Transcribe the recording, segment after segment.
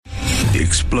The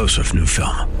explosive new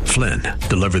film, Flynn,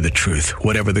 deliver the truth,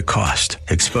 whatever the cost,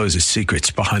 exposes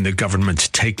secrets behind the government's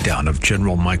takedown of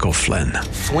General Michael Flynn.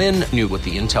 Flynn knew what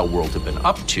the intel world had been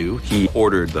up to. He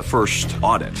ordered the first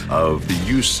audit of the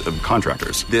use of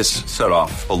contractors. This set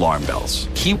off alarm bells.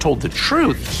 He told the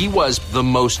truth. He was the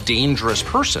most dangerous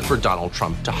person for Donald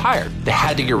Trump to hire. They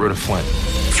had to get rid of Flynn.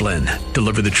 Flynn,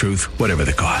 deliver the truth, whatever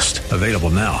the cost. Available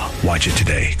now. Watch it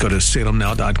today. Go to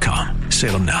salemnow.com.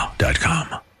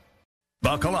 salemnow.com.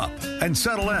 Buckle up and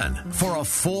settle in for a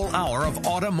full hour of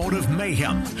automotive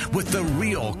mayhem with the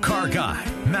real car guy,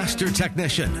 master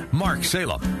technician, Mark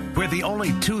Salem, where the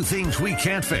only two things we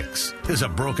can't fix is a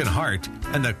broken heart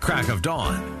and the crack of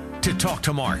dawn. To talk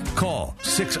to Mark, call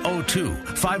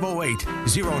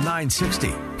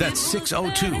 602-508-0960. That's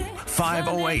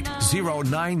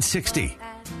 602-508-0960.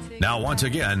 Now, once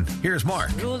again, here's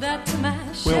Mark. Well,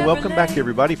 welcome back,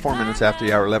 everybody. 4 minutes after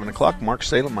the hour, 11 o'clock. Mark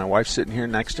Salem, my wife's sitting here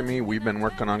next to me. We've been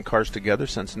working on cars together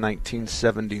since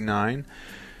 1979.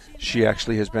 She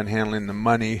actually has been handling the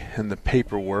money and the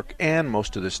paperwork and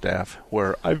most of the staff,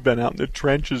 where I've been out in the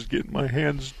trenches getting my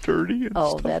hands dirty and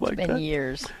stuff like that. Oh, that's been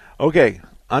years. Okay,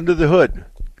 under the hood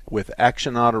with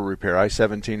Action Auto Repair,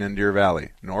 I-17 in Deer Valley,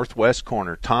 northwest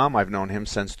corner. Tom, I've known him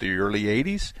since the early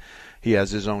 80s. He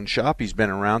has his own shop. He's been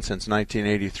around since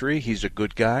 1983. He's a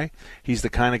good guy. He's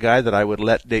the kind of guy that I would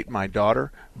let date my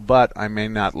daughter, but I may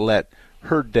not let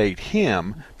her date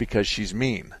him because she's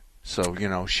mean. So, you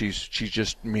know, she's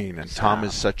just mean, and Tom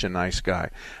is such a nice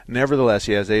guy. Nevertheless,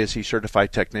 he has ASE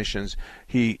certified technicians.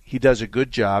 He does a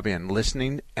good job in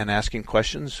listening and asking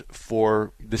questions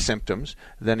for the symptoms.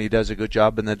 Then he does a good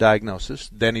job in the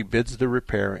diagnosis. Then he bids the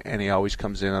repair, and he always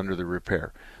comes in under the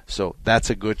repair. So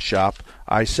that's a good shop.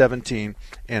 I-17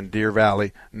 and Deer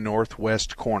Valley,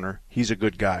 northwest corner. He's a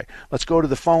good guy. Let's go to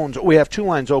the phones. We have two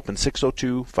lines open,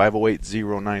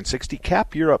 602-508-0960.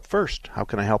 Cap, you're up first. How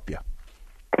can I help you?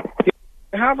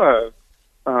 I have a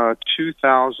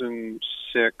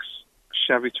 2006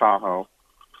 Chevy Tahoe,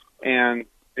 and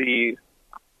the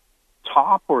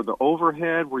top or the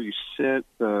overhead where you sit,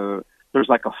 there's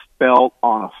like a felt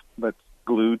on that's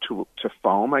glued to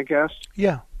foam, I guess.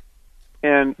 Yeah.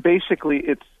 And basically,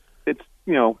 it's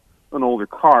you know, an older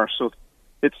car, so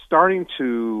it's starting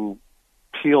to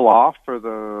peel off, for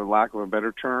the lack of a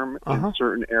better term, in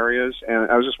certain areas.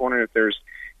 And I was just wondering if there's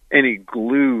any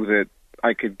glue that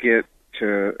I could get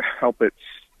to help it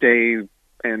stay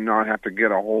and not have to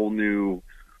get a whole new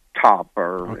top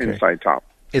or inside top.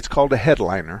 It's called a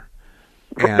headliner.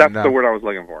 And, that's the word I was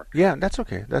looking for. Yeah, that's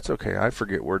okay. That's okay. I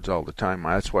forget words all the time.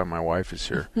 That's why my wife is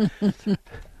here.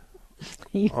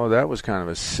 Oh, that was kind of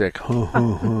a sick.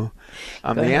 The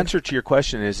answer to your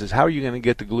question is how are you going to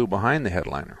get the glue behind the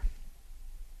headliner?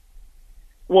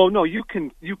 Well, no, you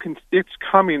can. It's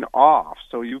coming off,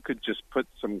 so you could just put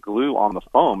some glue on the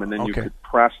foam, and then you could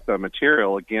press the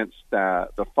material against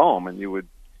the foam, and you would.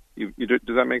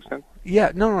 Does that make sense?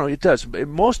 Yeah, no, it does.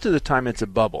 Most of the time, it's a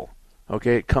bubble.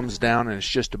 Okay, it comes down and it's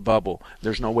just a bubble.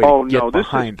 There's no way to get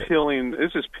behind it.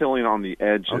 This is peeling on the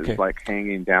edges, like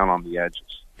hanging down on the edges.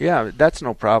 Yeah, that's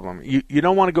no problem. You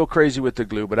don't want to go crazy with the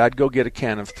glue, but I'd go get a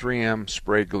can of 3M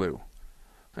spray glue,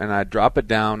 and I'd drop it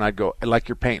down. I'd go like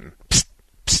you're painting.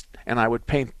 And I would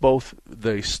paint both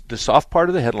the soft part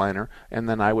of the headliner, and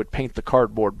then I would paint the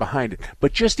cardboard behind it.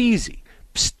 But just easy.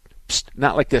 Psst, psst,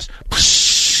 not like this.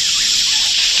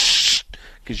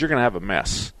 Because you're going to have a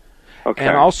mess. Okay.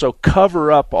 And also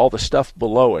cover up all the stuff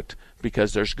below it,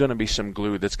 because there's going to be some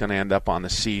glue that's going to end up on the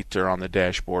seat or on the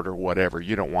dashboard or whatever.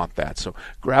 You don't want that. So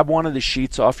grab one of the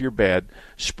sheets off your bed,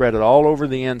 spread it all over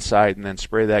the inside, and then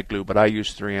spray that glue. But I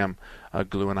use 3M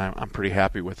glue, and I'm pretty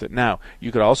happy with it. Now,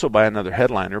 you could also buy another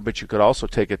headliner, but you could also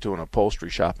take it to an upholstery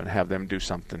shop and have them do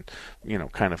something,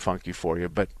 kind of funky for you.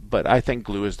 But I think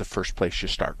glue is the first place you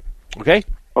start. Okay?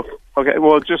 Okay.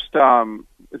 Well, just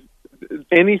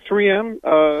any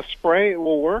 3M spray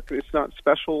will work. It's not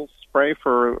special spray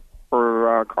for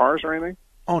cars or anything?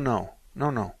 Oh, no.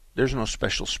 There's no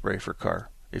special spray for car.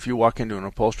 If you walk into an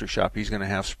upholstery shop, he's going to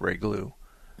have spray glue.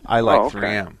 I like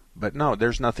 3M. But no,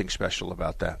 there's nothing special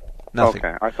about that. Nothing.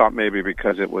 Okay. I thought maybe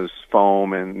because it was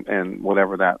foam and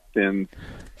whatever that thin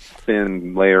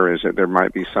layer is, that there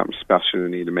might be something special you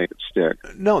need to make it stick.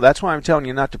 No, that's why I'm telling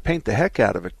you not to paint the heck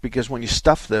out of it, because when you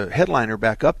stuff the headliner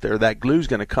back up there, that glue's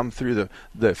going to come through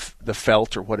the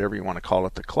felt or whatever you want to call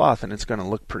it, the cloth, and it's going to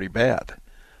look pretty bad.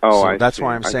 Oh, so that's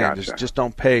why I'm saying gotcha. just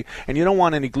don't pay. And you don't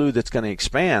want any glue that's going to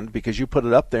expand, because you put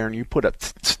it up there and you put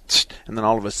it, and then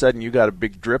all of a sudden you got a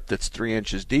big drip that's 3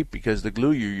 inches deep because the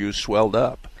glue you use swelled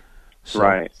up.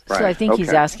 Right. So I think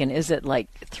he's asking, is it like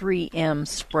 3M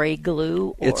spray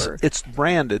glue? Or? It's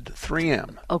branded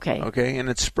 3M. Okay. Okay, and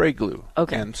it's spray glue.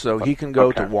 Okay. And so he can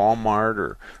go to Walmart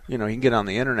or, he can get on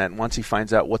the internet, and once he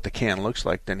finds out what the can looks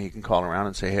like, then he can call around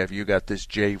and say, hey, have you got this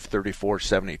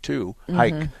J3472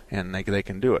 hike? And they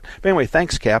can do it. But anyway,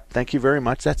 thanks, Cap. Thank you very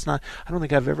much. I don't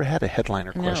think I've ever had a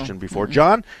headliner question before.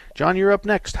 John, you're up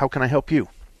next. How can I help you?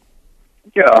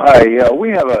 Yeah, hi. We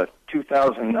have a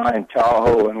 2009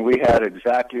 Tahoe, and we had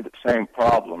exactly the same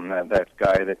problem that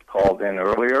guy that called in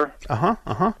earlier.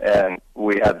 And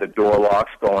we had the door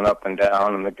locks going up and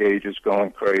down, and the gauges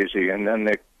going crazy, and then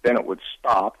it would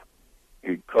stop.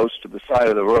 You'd coast to the side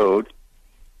of the road,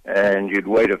 and you'd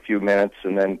wait a few minutes,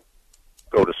 and then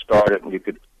go to start it,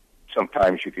 and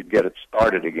sometimes you could get it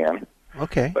started again.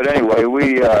 Okay. But anyway,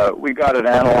 we got it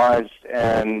analyzed,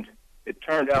 and it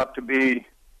turned out to be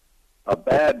a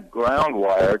bad ground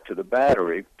wire to the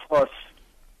battery. Plus,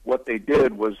 what they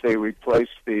did was they replaced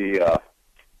the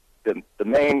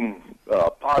main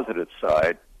positive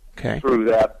side through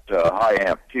that high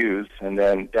amp fuse, and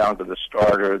then down to the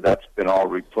starter. That's been all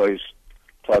replaced.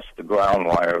 Plus, the ground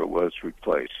wire was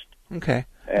replaced. Okay.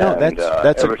 And,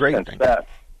 that's a great since thing. That,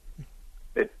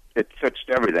 it fixed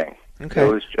everything. Okay.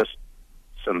 It was just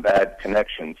some bad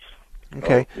connections.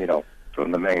 Okay.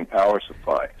 From the main power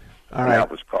supply. All and right.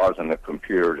 that was causing the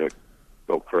computer to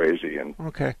go crazy and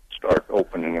start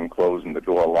opening and closing the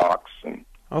door locks, and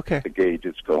the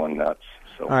gauges going nuts.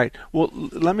 So. All right. Well,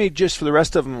 let me just, for the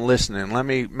rest of them listening, let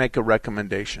me make a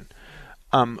recommendation.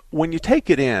 When you take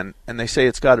it in and they say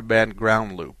it's got a bad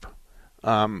ground loop,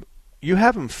 you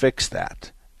have them fix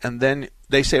that, and then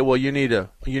they say, well, you need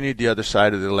the other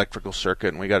side of the electrical circuit,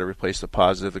 and we got to replace the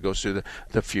positive that goes through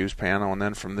the fuse panel, and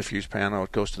then from the fuse panel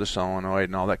it goes to the solenoid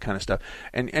and all that kind of stuff.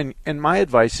 And my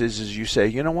advice is you say,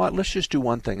 you know what, let's just do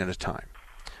one thing at a time.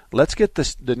 Let's get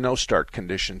the no start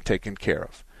condition taken care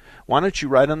of. Why don't you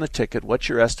write on the ticket what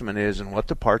your estimate is and what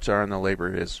the parts are and the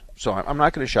labor is? So I'm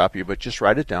not going to shop you, but just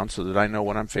write it down so that I know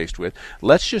what I'm faced with.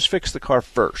 Let's just fix the car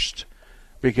first,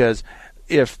 because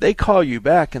if they call you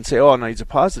back and say, oh, no, it's a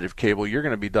positive cable, you're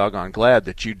going to be doggone glad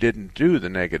that you didn't do the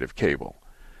negative cable.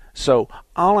 So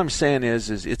all I'm saying is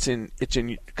it's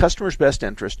in customer's best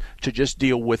interest to just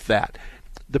deal with that.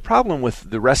 The problem with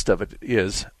the rest of it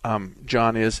is,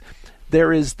 John, is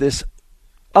there is this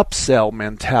upsell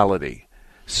mentality.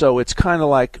 So it's kind of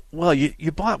like, well,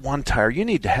 you bought one tire, you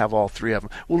need to have all three of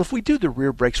them. Well, if we do the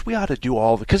rear brakes, we ought to do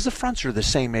all of it, because the fronts are the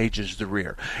same age as the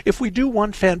rear. If we do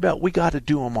one fan belt, we got to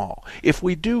do them all. If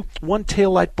we do one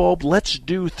taillight bulb, let's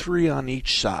do 3 on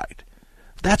each side.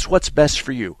 That's what's best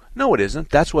for you. No, it isn't.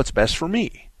 That's what's best for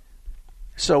me.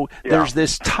 So there's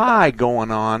this tie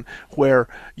going on where,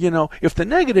 if the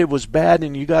negative was bad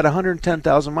and you got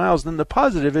 110,000 miles, then the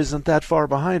positive isn't that far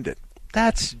behind it.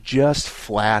 That's just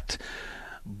flat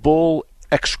bull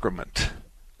excrement.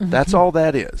 That's all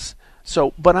that is.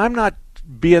 So, but I'm not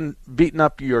beating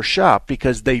up your shop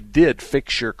because they did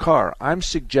fix your car. I'm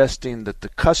suggesting that the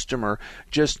customer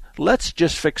let's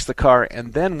just fix the car,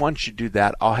 and then once you do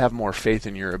that, I'll have more faith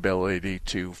in your ability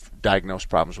to diagnose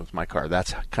problems with my car.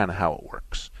 That's kind of how it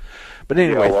works. But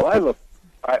anyway,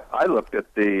 I looked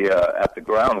at the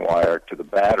ground wire to the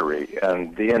battery,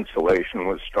 and the insulation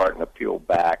was starting to peel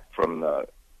back from the.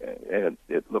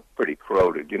 It looked pretty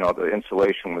corroded. The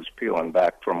insulation was peeling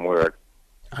back from where it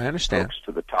I understand. hooks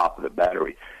to the top of the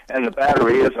battery. And the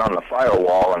battery is on the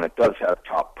firewall, and it does have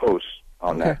top posts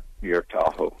on that your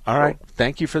Tahoe. All right.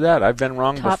 Thank you for that. I've been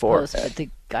wrong top before. Post, but the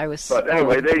guy was. But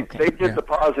anyway, they did the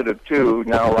positive too.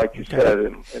 Now, like you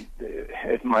said,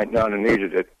 it might not have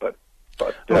needed it, but.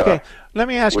 Okay, let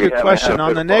me ask you a question.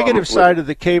 On the negative side of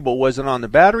the cable, was it on the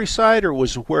battery side, or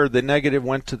was where the negative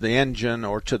went to the engine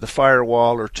or to the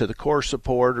firewall or to the core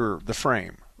support or the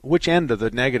frame? Which end of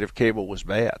the negative cable was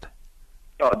bad?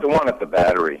 The one at the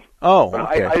battery. Oh,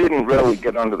 okay. I didn't really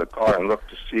get under the car and look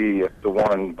to see if the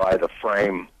one by the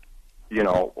frame,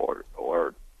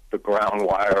 or the ground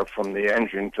wire from the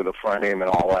engine to the frame and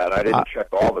all that. I didn't check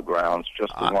all the grounds,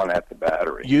 just the one at the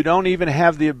battery. You don't even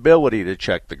have the ability to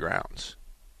check the grounds.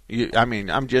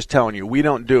 I'm just telling you, we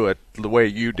don't do it the way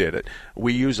you did it.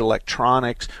 We use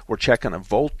electronics. We're checking a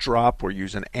volt drop. We're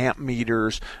using amp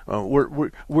meters. We're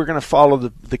going to follow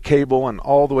the cable and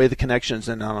all the way the connections.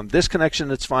 And on this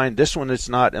connection, it's fine. This one, it's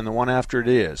not, and the one after it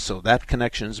is. So that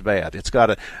connection's bad. It's got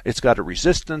a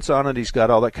resistance on it. He's got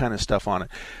all that kind of stuff on it.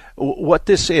 What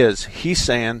this is, he's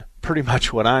saying pretty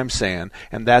much what I'm saying,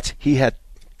 and that's he had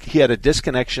a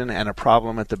disconnection and a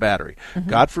problem at the battery.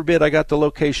 God forbid I got the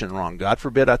location wrong. God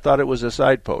forbid I thought it was a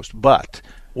side post. But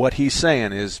what he's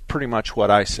saying is pretty much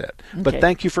what I said. Okay. But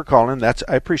thank you for calling. I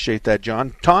appreciate that,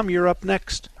 John. Tom, you're up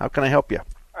next. How can I help you?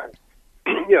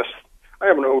 Yes, I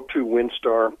have an 02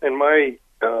 Windstar, and my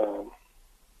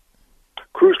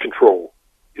cruise control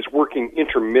is working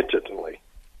intermittently.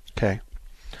 Okay.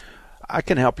 I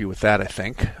can help you with that, I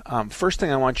think. First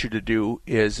thing I want you to do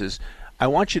is I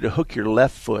want you to hook your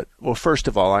left foot. Well, first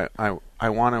of all, I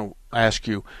want to ask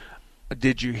you,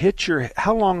 did you hit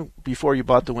how long before you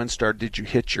bought the Windstar did you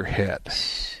hit your head?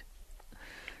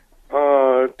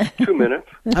 2 minutes.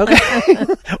 Okay.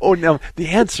 Oh, no, the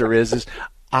answer is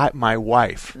my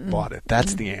wife bought it.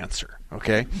 That's the answer.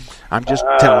 Okay? I'm just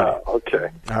telling you.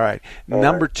 Okay. All right.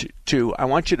 Number two, I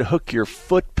want you to hook your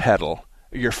foot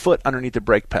underneath the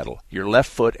brake pedal, your left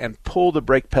foot, and pull the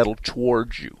brake pedal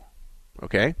towards you.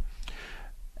 Okay?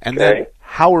 And then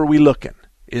how are we looking?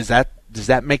 Does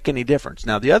that make any difference?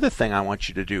 Now, the other thing I want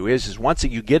you to do is once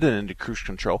you get it into cruise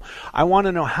control, I want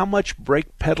to know how much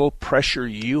brake pedal pressure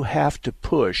you have to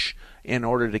push in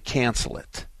order to cancel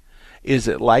it. Is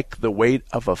it like the weight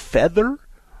of a feather,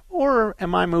 or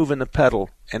am I moving the pedal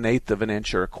an eighth of an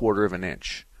inch or a quarter of an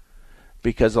inch?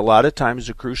 Because a lot of times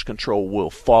the cruise control will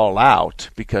fall out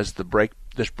because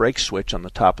this brake switch on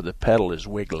the top of the pedal is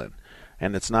wiggling,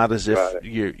 and it's not as if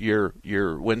your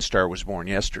Windstar was born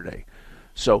yesterday.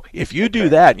 So if you do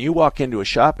that and you walk into a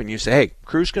shop and you say, "Hey,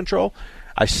 cruise control,"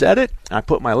 I set it, I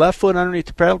put my left foot underneath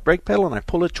the brake pedal, and I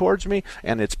pull it towards me,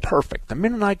 and it's perfect. The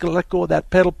minute I let go of that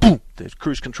pedal, boom, the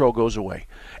cruise control goes away.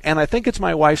 And I think it's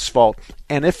my wife's fault,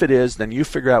 and if it is, then you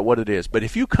figure out what it is. But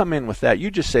if you come in with that, you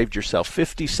just saved yourself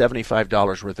 $50,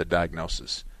 $75 worth of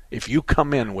diagnosis. If you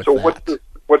come in with that. So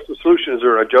what's the solution? Is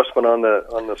there an adjustment on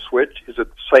the switch? Is it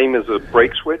the same as a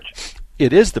brake switch?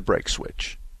 It is the brake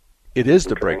switch. It is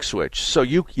the brake switch. So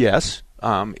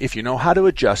if you know how to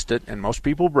adjust it, and most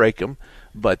people break them,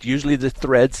 but usually the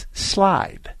threads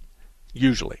slide,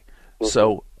 usually. Mm-hmm.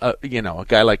 So, a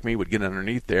guy like me would get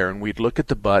underneath there, and we'd look at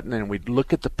the button, and we'd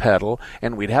look at the pedal,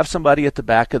 and we'd have somebody at the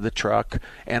back of the truck,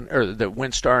 or the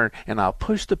Windstar, and I'll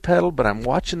push the pedal, but I'm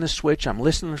watching the switch, I'm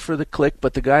listening for the click,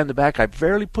 but the guy in the back, I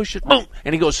barely push it, boom,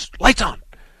 and he goes, "Lights on!"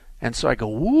 And so I go,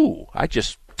 "Woo, I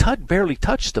just barely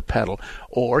touched the pedal,"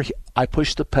 or I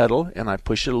push the pedal, and I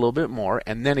push it a little bit more,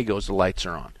 and then he goes, "The lights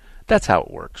are on." That's how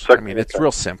it works. It's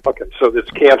real simple. Okay, so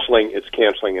it's canceling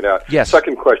it out. Yes.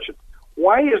 Second question: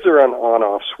 why is there an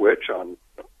on-off switch on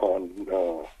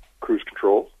cruise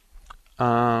control?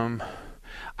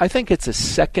 I think it's a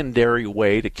secondary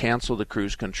way to cancel the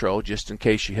cruise control, just in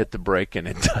case you hit the brake and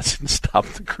it doesn't stop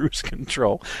the cruise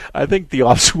control. I think the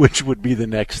off switch would be the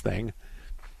next thing.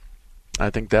 I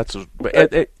think that's if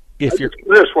you're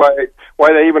curious why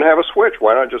they even have a switch.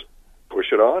 Why not just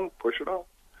push it on, set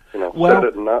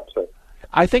it and not set it?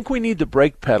 I think we need the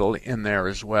brake pedal in there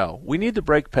as well. We need the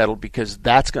brake pedal because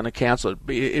that's going to cancel it.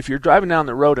 If you're driving down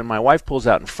the road and my wife pulls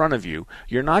out in front of you,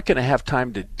 you're not going to have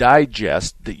time to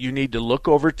digest that you need to look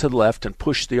over to the left and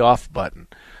push the off button.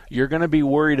 You're going to be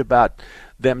worried about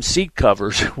them seat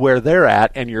covers where they're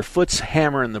at, and your foot's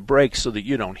hammering the brakes so that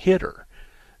you don't hit her.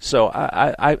 So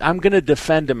I'm going to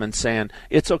defend him and saying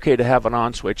it's okay to have an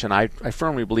on switch, and I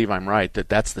firmly believe I'm right that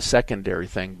that's the secondary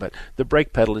thing, but the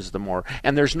brake pedal is the more.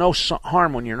 And there's no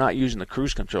harm when you're not using the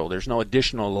cruise control. There's no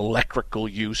additional electrical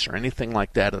use or anything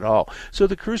like that at all. So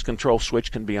the cruise control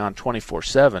switch can be on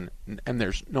 24/7, and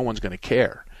there's no one's going to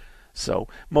care. So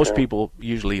most people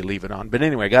usually leave it on. But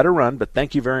anyway, I got to run, but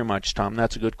thank you very much, Tom.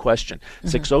 That's a good question.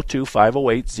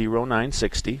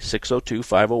 602-508-0960,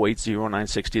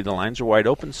 602-508-0960. The lines are wide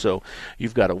open, so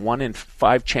you've got a 1 in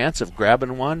 5 chance of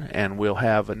grabbing one, and we'll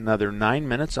have another 9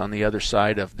 minutes on the other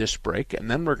side of this break, and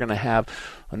then we're going to have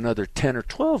another 10 or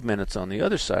 12 minutes on the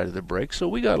other side of the break, so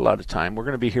we got a lot of time. We're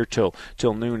going to be here till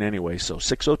noon anyway, so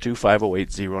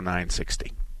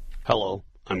 602-508-0960. Hello,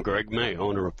 I'm Greg May,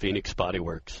 owner of Phoenix Body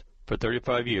Works. For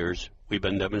 35 years, we've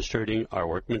been demonstrating our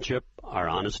workmanship, our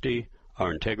honesty,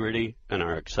 our integrity, and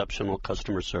our exceptional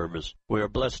customer service. We are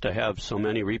blessed to have so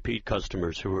many repeat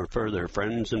customers who refer their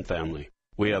friends and family.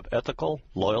 We have ethical,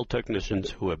 loyal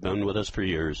technicians who have been with us for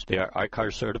years. They are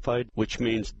ICAR certified, which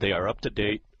means they are up to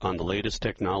date on the latest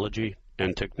technology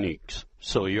and techniques,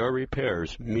 so your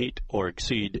repairs meet or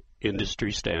exceed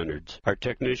industry standards. Our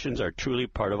technicians are truly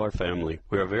part of our family.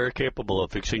 We are very capable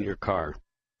of fixing your car.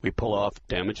 We pull off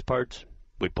damaged parts,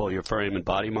 we pull your frame and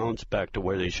body mounts back to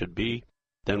where they should be,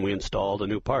 then we install the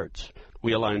new parts.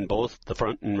 We align both the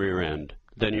front and rear end.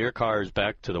 Then your car is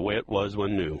back to the way it was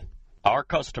when new. Our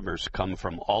customers come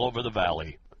from all over the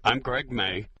valley. I'm Greg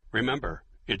May. Remember,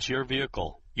 it's your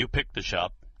vehicle. You pick the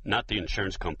shop, not the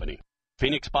insurance company.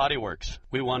 Phoenix Body Works.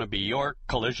 We want to be your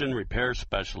collision repair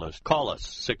specialist. Call us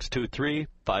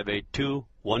 623-582-1000.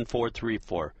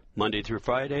 1434, Monday through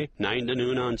Friday, 9 to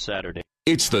noon on Saturday.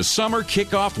 It's the summer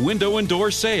kickoff window and door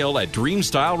sale at Dream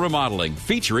Style Remodeling,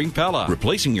 featuring Pella.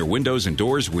 Replacing your windows and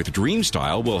doors with Dream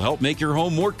Style will help make your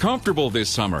home more comfortable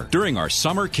this summer. During our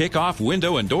summer kickoff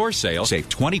window and door sale, save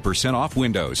 20% off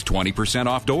windows, 20%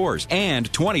 off doors,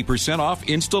 and 20% off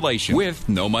installation with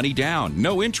no money down,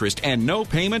 no interest, and no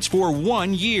payments for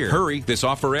 1 year. Hurry, this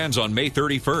offer ends on May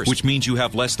 31st, which means you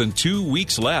have less than 2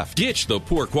 weeks left. Ditch the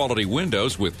poor quality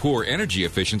windows with poor energy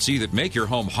efficiency that make your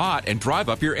home hot and drive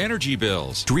up your energy bill.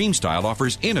 Dream Style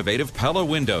offers innovative Pella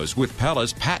windows with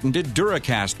Pella's patented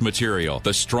Duracast material,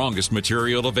 the strongest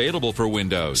material available for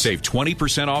windows. Save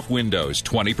 20% off windows,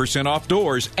 20% off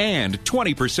doors, and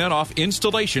 20% off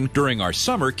installation during our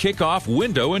summer kickoff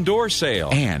window and door sale.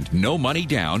 And no money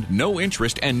down, no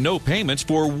interest, and no payments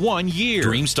for 1 year.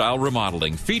 Dream Style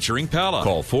Remodeling featuring Pella.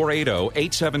 Call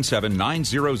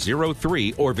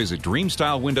 480-877-9003 or visit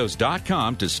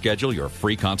DreamStyleWindows.com to schedule your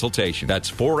free consultation. That's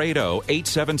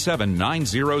 480-877-9003.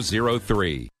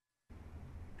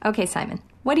 Okay, Simon,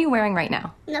 what are you wearing right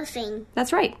now? Nothing.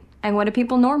 That's right. And what do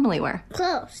people normally wear?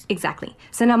 Clothes. Exactly.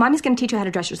 So now Mommy's going to teach you how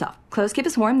to dress yourself. Clothes keep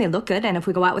us warm, they look good, and if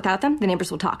we go out without them, the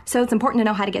neighbors will talk. So it's important to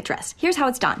know how to get dressed. Here's how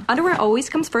it's done. Underwear always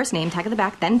comes first, name tag at the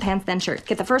back, then pants, then shirt.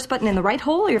 Get the first button in the right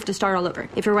hole, or you have to start all over.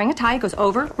 If you're wearing a tie, it goes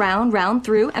over, round,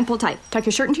 through, and pull tight. Tuck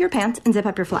your shirt into your pants and zip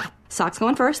up your fly. Socks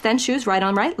going first, then shoes right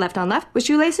on right, left on left. With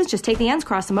shoelaces, just take the ends,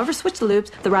 cross them over, switch the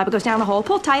loops. The rabbit goes down the hole,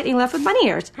 pull tight, and you're left with bunny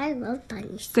ears. I love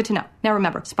bunnies. Good to know. Now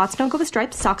remember, spots don't go with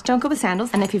stripes, socks don't go with sandals,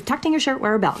 and if you've tucked in your shirt,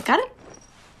 wear a belt. Got it?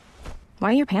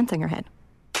 Why are your pants on your head?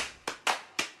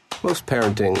 Most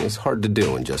parenting is hard to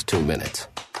do in just 2 minutes.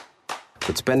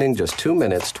 But spending just 2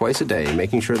 minutes twice a day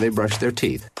making sure they brush their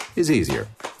teeth is easier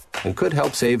and could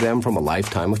help save them from a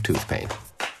lifetime of tooth pain.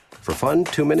 For fun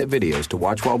 2-minute videos to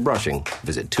watch while brushing,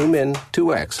 visit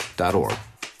 2min2x.org.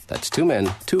 That's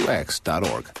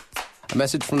 2min2x.org. A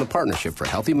message from the Partnership for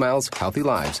Healthy Mouths, Healthy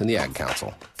Lives, and the Ag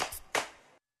Council.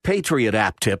 Patriot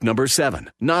app tip number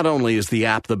 7. Not only is the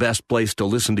app the best place to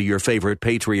listen to your favorite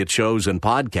Patriot shows and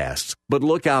podcasts, but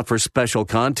look out for special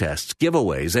contests,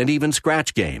 giveaways, and even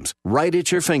scratch games right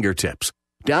at your fingertips.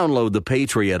 Download the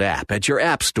Patriot app at your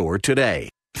app store today.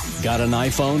 Got an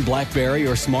iPhone, BlackBerry,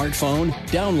 or smartphone?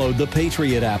 Download the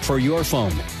Patriot app for your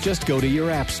phone. Just go to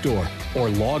your app store or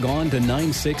log on to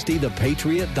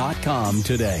 960thepatriot.com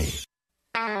today.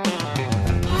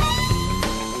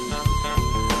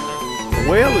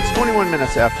 Well, it's 21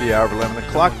 minutes after the hour of 11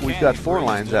 o'clock. We've got 4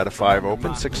 lines out of 5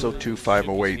 open,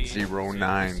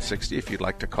 602-508-0960. If you'd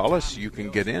like to call us, you can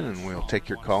get in and we'll take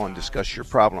your call and discuss your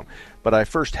problem. But I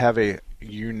first have a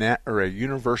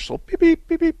universal beep, beep,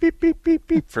 beep, beep, beep, beep, beep,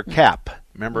 beep for Cap.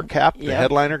 Remember Cap, the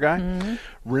headliner guy? Mm-hmm.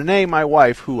 Renee, my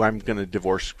wife, who I'm going to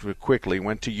divorce quickly,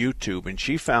 went to YouTube, and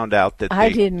she found out that I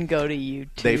didn't go to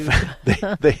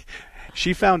YouTube.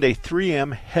 She found a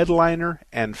 3M headliner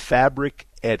and fabric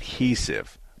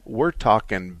adhesive. We're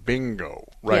talking bingo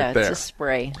right there. Yeah, it's a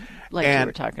spray like and you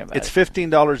were talking about. It's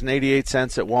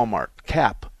 $15.88 at Walmart.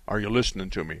 Cap, are you listening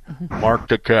to me? Mark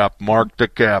the cap, mark the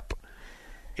cap.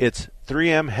 It's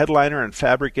 3M headliner and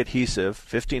fabric adhesive,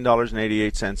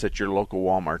 $15.88 at your local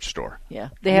Walmart store. Yeah,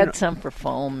 they had some for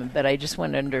foam, but I just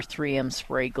went under 3M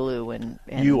spray glue, and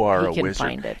you are a can wizard.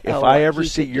 Find it. If I ever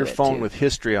see your phone with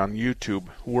history on YouTube,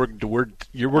 we're done.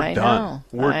 We're done.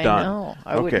 I know.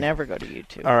 I would never go to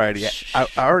YouTube. All righty. I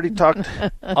already talked.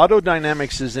 Auto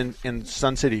Dynamics is in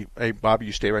Sun City. Hey, Bob,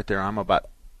 you stay right there. I'm about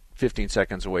 15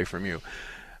 seconds away from you.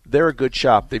 They're a good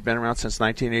shop. They've been around since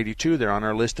 1982. They're on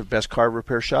our list of best car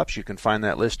repair shops. You can find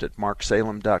that list at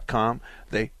marksalem.com.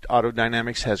 Auto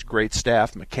Dynamics has great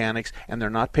staff, mechanics, and they're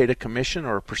not paid a commission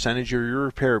or a percentage of your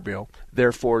repair bill.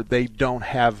 Therefore, they don't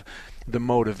have the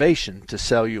motivation to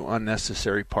sell you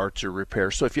unnecessary parts or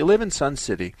repairs. So if you live in Sun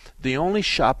City, the only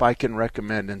shop I can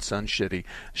recommend in Sun City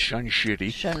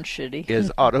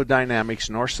is Auto Dynamics,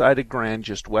 north side of Grand,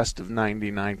 just west of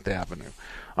 99th Avenue.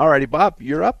 All righty, Bob,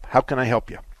 you're up. How can I help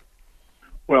you?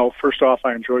 Well, first off,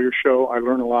 I enjoy your show. I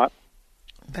learn a lot.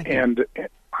 Thank you. And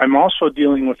I'm also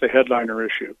dealing with the headliner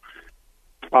issue.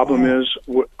 Problem is,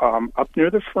 up near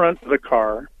the front of the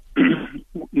car,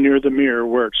 near the mirror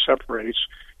where it separates,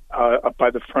 up by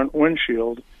the front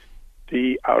windshield,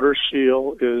 the outer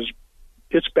seal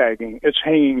it's bagging. It's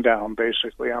hanging down,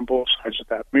 basically, on both sides of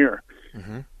that mirror.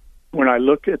 Mm-hmm. When I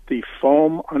look at the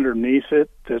foam underneath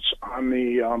it that's on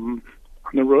the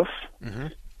roof, mm-hmm.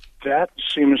 that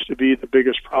seems to be the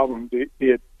biggest problem. The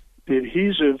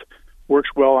adhesive works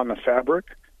well on the fabric,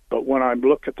 but when I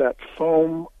look at that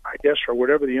foam, I guess, or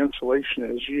whatever the insulation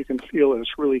is, you can feel that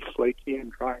it's really flaky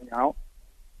and drying out.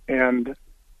 And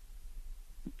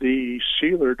the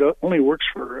sealer only works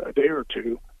for a day or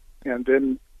two, and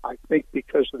then I think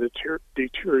because of the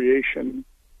deterioration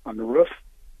on the roof,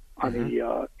 on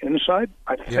the inside,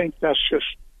 I think that's just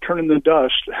turning the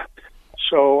dust,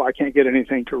 so I can't get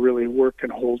anything to really work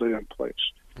and hold it in place.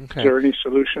 Okay. Is there any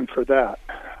solution for that?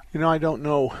 I don't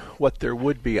know what there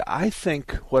would be. I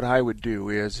think what I would do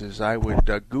is I would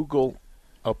Google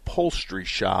upholstery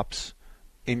shops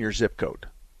in your zip code.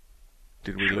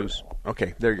 Did we lose?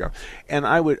 Okay, there you go. And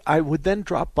I would then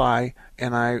drop by,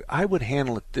 and I would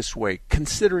handle it this way,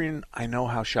 considering I know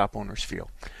how shop owners feel.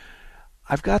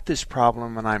 I've got this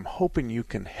problem, and I'm hoping you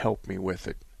can help me with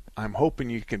it. I'm hoping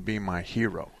you can be my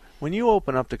hero. When you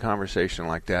open up the conversation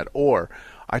like that, or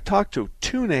I talked to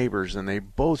 2 neighbors, and they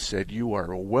both said you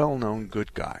are a well-known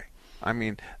good guy. I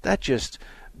mean, that just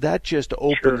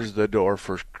opens the door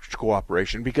for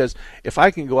cooperation, because if I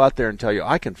can go out there and tell you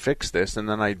I can fix this, and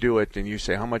then I do it, and you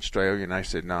say, how much do I owe you? And I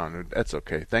said, no, that's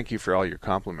okay. Thank you for all your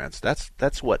compliments.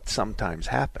 That's what sometimes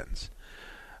happens.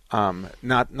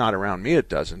 Not around me it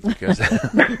doesn't, because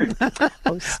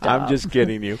I'm just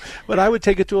kidding you. But I would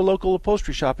take it to a local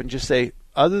upholstery shop and just say,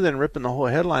 other than ripping the whole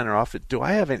headliner off it, do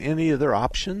I have any other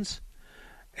options?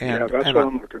 And that's what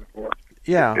I'm looking for.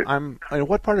 Yeah,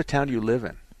 what part of town do you live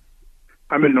in?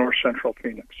 I'm in North Central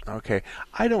Phoenix. Okay.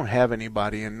 I don't have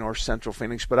anybody in North Central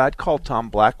Phoenix, but I'd call Tom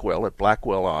Blackwell at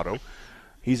Blackwell Auto.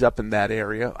 He's up in that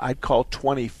area. I'd call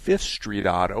 25th Street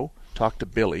Auto, talk to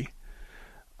Billy.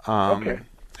 Okay.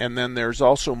 And then there's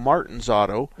also Martin's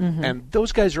Auto, and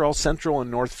those guys are all Central and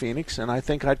North Phoenix, and I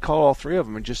think I'd call all 3 of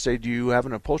them and just say, do you have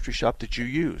an upholstery shop that you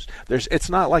use? It's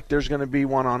not like there's going to be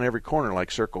one on every corner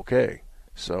like Circle K.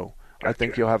 So I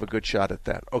think you'll have a good shot at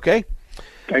that. Okay?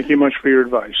 Thank you much for your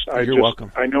advice. You're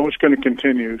welcome. I know it's going to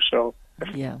continue, so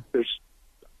yeah.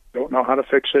 Don't know how to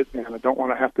fix it, and I don't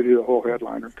want to have to do the whole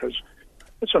headliner because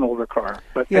it's an older car.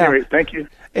 But anyway, thank you.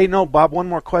 Hey, no, Bob, one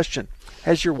more question.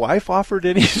 Has your wife offered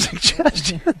any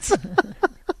suggestions?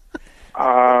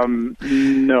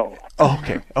 No.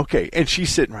 Okay. And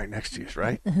she's sitting right next to you,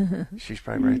 right? She's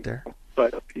probably right there.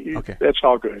 But that's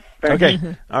all good. Thank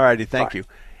you. All righty, thank you.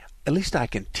 At least I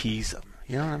can tease them.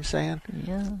 You know what I'm saying?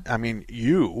 Yeah. I mean,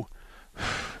 you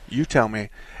tell me,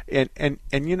 and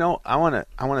I want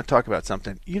to talk about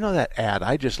something. You know that ad?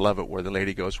 I just love it where the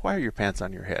lady goes, "Why are your pants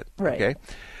on your head?" Right. Okay.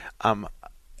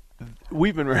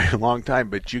 We've been married a long time,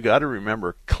 but you got to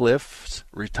remember Cliff's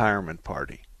retirement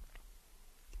party.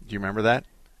 Do you remember that?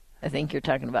 I think you're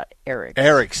talking about Eric's.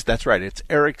 Eric's, that's right. It's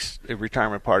Eric's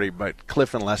retirement party, but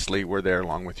Cliff and Leslie were there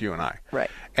along with you and I.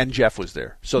 Right. And Jeff was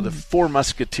there. So the 4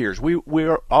 Musketeers,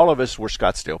 all of us were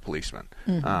Scottsdale policemen.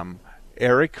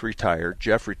 Eric retired,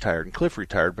 Jeff retired, and Cliff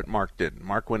retired, but Mark didn't.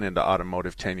 Mark went into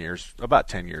automotive about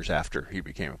 10 years after he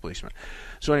became a policeman.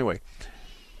 So anyway,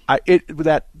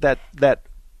 that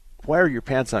why are your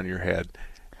pants on your head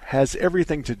has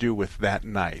everything to do with that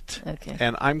night. Okay.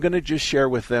 And I'm going to just share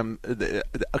with them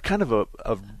a kind of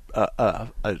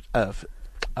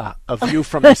a view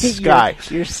from the sky.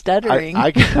 You're stuttering.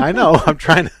 I know. I'm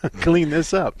trying to clean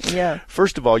this up. Yeah.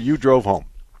 First of all, you drove home.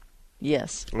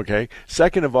 Yes. Okay.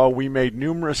 Second of all, we made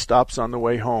numerous stops on the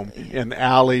way home in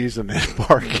alleys and in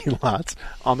parking lots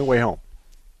on the way home.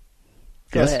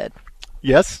 Go ahead.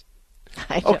 Yes?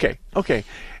 I don't. Okay.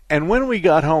 And when we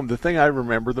got home, the thing I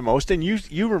remember the most, and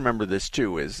you remember this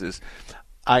too, is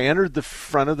I entered the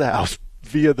front of the house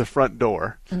via the front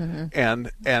door,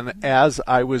 and as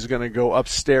I was going to go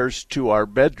upstairs to our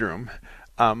bedroom,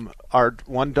 our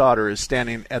one daughter is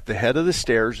standing at the head of the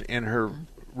stairs in her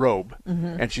robe,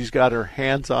 and she's got her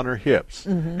hands on her hips,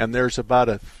 and there's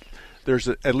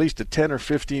at least a 10 or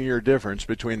 15 year difference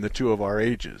between the two of our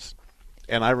ages.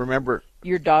 And I remember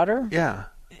your daughter? Yeah.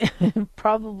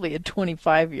 Probably a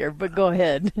 25-year, but go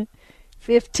ahead.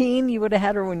 15? You would have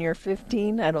had her when you were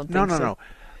 15? I don't think so. No.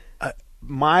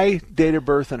 My date of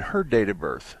birth and her date of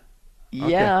birth.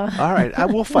 Yeah. Okay. All right.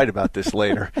 We'll fight about this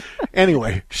later.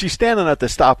 Anyway, she's standing at the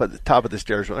top of the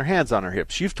stairs with her hands on her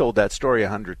hips. You've told that story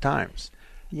 100 times.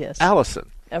 Yes. Allison.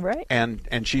 All right.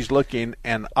 And she's looking,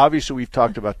 and obviously we've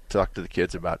talked to the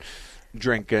kids about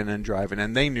drinking and driving,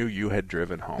 and they knew you had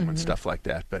driven home and stuff like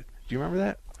that. But do you remember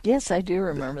that? Yes, I do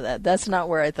remember that. That's not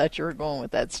where I thought you were going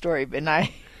with that story, but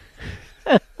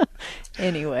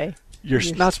anyway. You're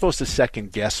not supposed to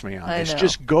second guess me on this. know.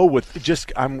 Just go with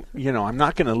I'm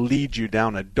not going to lead you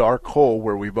down a dark hole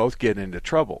where we both get into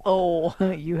trouble. Oh,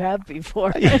 you have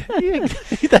before.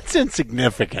 That's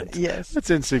insignificant. Yes. That's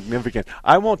insignificant.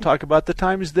 I won't talk about the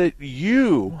times that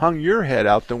you hung your head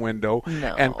out the window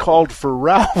and called for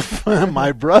Ralph,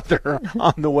 my brother,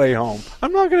 on the way home.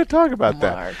 I'm not going to talk about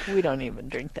that. Mark, we don't even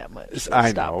drink that much. So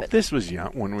I stop know. it. This was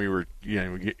young when we were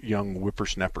young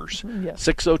whippersnappers. Yes.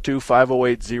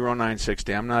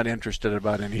 602-508-0960. I'm not interested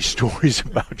about any stories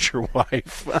about your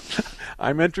wife.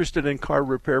 I'm interested in car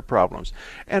repair problems.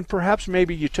 And perhaps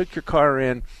maybe you took your car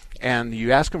in and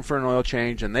you asked them for an oil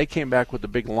change and they came back with a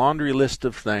big laundry list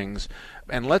of things.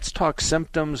 And let's talk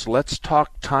symptoms, let's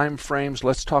talk time frames,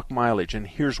 let's talk mileage. And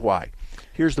here's why.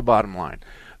 Here's the bottom line.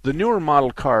 The newer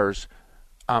model cars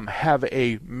have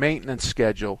a maintenance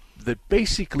schedule that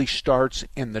basically starts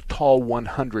in the tall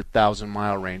 100,000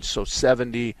 mile range. So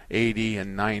 70, 80,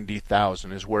 and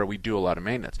 90,000 is where we do a lot of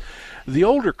maintenance. The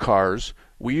older cars,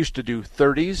 we used to do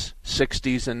 30s,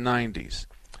 60s, and 90s.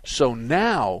 So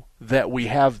now that we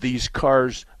have these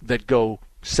cars that go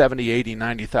 70, 80,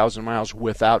 90,000 miles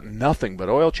without nothing but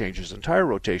oil changes and tire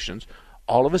rotations,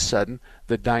 all of a sudden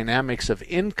the dynamics of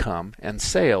income and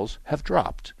sales have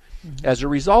dropped. Mm-hmm. As a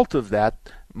result of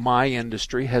that, my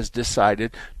industry has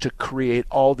decided to create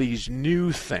all these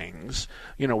new things.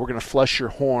 We're going to flush your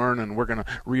horn, and we're going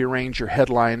to rearrange your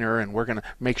headliner, and we're going to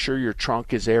make sure your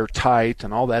trunk is airtight,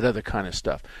 and all that other kind of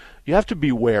stuff. You have to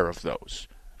beware of those.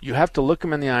 You have to look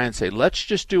them in the eye and say, let's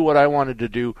just do what I wanted to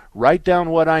do, write down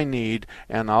what I need,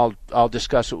 and I'll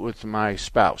discuss it with my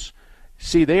spouse.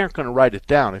 See, they aren't going to write it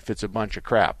down if it's a bunch of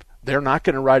crap. They're not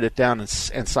going to write it down and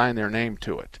sign their name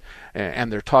to it.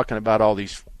 And they're talking about all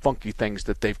these funky things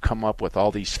that they've come up with, all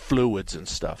these fluids and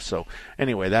stuff. So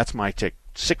anyway, that's my take.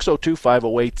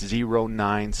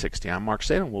 602-508-0960. I'm Mark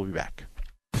Salem. We'll be back.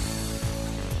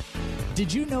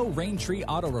 Did you know Raintree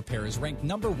Auto Repair is ranked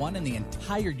 #1 in the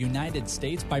entire United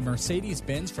States by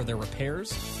Mercedes-Benz for their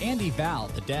repairs? Andy Val,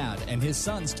 the dad, and his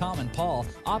sons Tom and Paul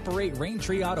operate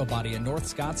Raintree Auto Body in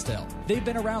North Scottsdale. They've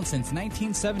been around since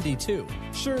 1972.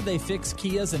 Sure, they fix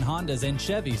Kias and Hondas and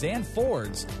Chevys and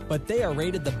Fords, but they are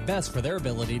rated the best for their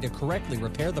ability to correctly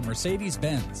repair the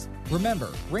Mercedes-Benz. Remember,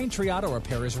 Raintree Auto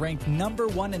Repair is ranked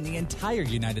 #1 in the entire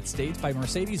United States by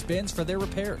Mercedes-Benz for their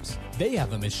repairs. They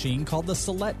have a machine called the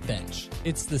Select Bench.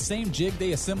 It's the same jig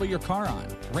they assemble your car on.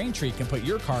 Raintree can put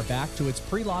your car back to its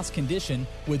pre-loss condition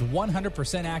with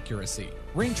 100% accuracy.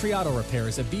 Raintree Auto Repair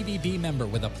is a BBB member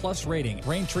with a plus rating.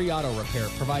 Raintree Auto Repair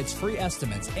provides free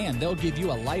estimates, and they'll give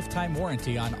you a lifetime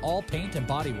warranty on all paint and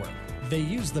bodywork. They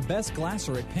use the best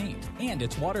Glaceric paint, and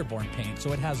it's waterborne paint,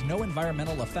 so it has no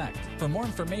environmental effect. For more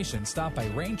information, stop by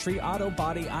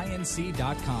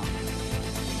RaintreeAutoBodyInc.com.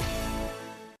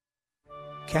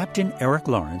 Captain Eric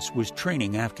Lawrence was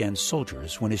training Afghan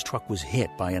soldiers when his truck was hit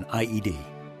by an IED.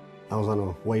 I was on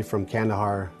the way from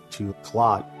Kandahar to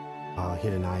Kalat,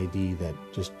 hit an IED that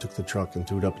just took the truck and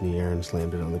threw it up in the air and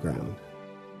slammed it on the ground.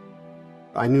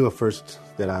 I knew at first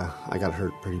that I got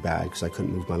hurt pretty bad because I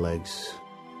couldn't move my legs.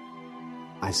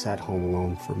 I sat home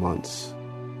alone for months.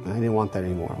 I didn't want that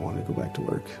anymore. I wanted to go back to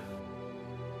work.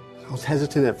 I was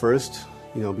hesitant at first,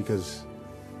 because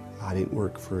I didn't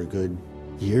work for a good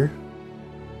year.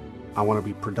 I want to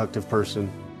be a productive person.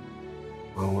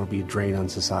 I don't want to be a drain on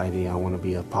society. I want to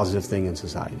be a positive thing in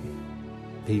society.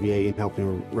 PVA helped me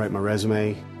write my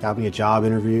resume, got me a job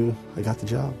interview. I got the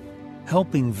job.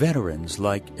 Helping veterans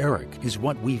like Eric is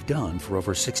what we've done for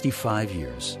over 65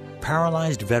 years.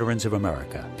 Paralyzed Veterans of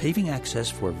America, paving access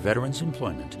for veterans'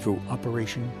 employment through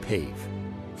Operation PAVE.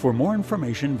 For more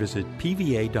information, visit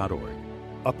pva.org.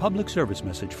 A public service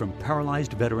message from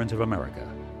Paralyzed Veterans of America.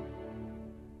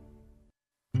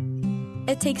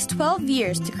 It takes 12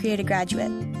 years to create a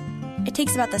graduate. It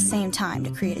takes about the same time to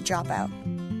create a dropout.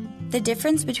 The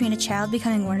difference between a child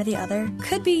becoming one or the other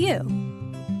could be you.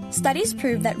 Studies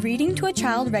prove that reading to a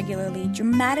child regularly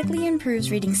dramatically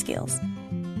improves reading skills.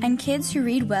 And kids who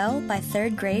read well by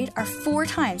 3rd grade are 4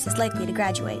 times as likely to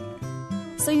graduate.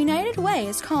 So United Way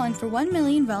is calling for 1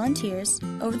 million volunteers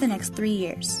over the next 3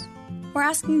 years. We're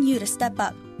asking you to step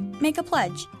up, make a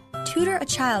pledge, tutor a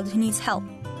child who needs help,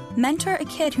 mentor a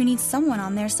kid who needs someone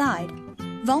on their side,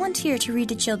 volunteer to read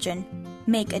to children,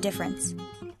 make a difference.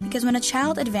 Because when a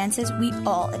child advances, we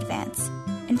all advance.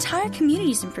 Entire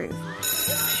communities improve.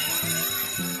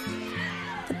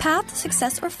 The path to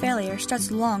success or failure starts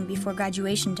long before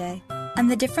graduation day, and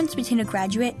the difference between a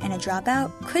graduate and a dropout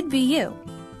could be you.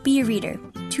 Be a reader,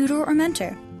 tutor or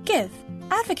mentor, give,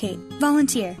 advocate,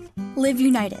 volunteer. Live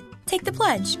United. Take the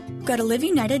pledge. Go to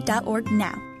liveunited.org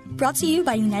now. Brought to you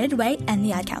by United Way and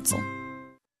the Ad Council.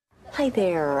 Hi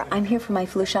there. I'm here for my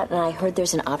flu shot, and I heard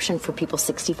there's an option for people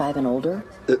 65 and older.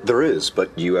 There is,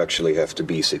 but you actually have to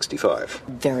be 65.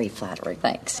 Very flattering.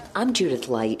 Thanks. I'm Judith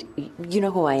Light. You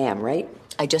know who I am, right?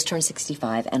 I just turned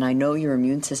 65, and I know your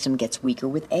immune system gets weaker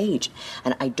with age,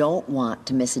 and I don't want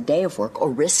to miss a day of work or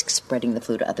risk spreading the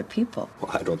flu to other people.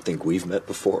 Well, I don't think we've met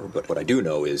before, but what I do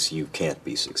know is you can't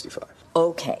be 65.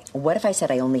 Okay, what if I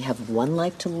said I only have one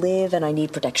life to live and I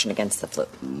need protection against the flu?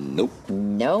 Nope.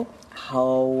 No?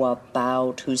 How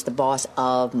about who's the boss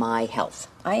of my health?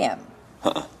 I am.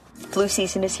 Flu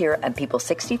season is here, and people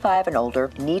 65 and older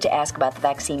need to ask about the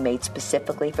vaccine made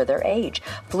specifically for their age.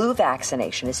 Flu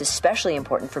vaccination is especially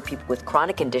important for people with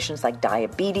chronic conditions like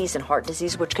diabetes and heart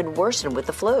disease, which can worsen with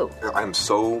the flu. I'm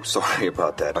so sorry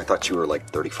about that. I thought you were like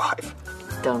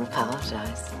 35. Don't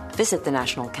apologize. Visit the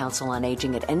National Council on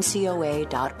Aging at ncoa.org/flu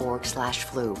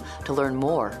to learn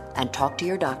more and talk to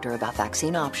your doctor about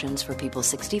vaccine options for people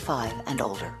 65 and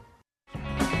older.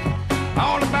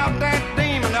 All about that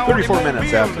demon. 34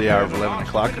 minutes after the hour of 11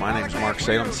 o'clock. My name's Mark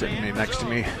Salem. Sitting next to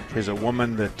me is a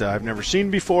woman that I've never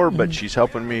seen before, but she's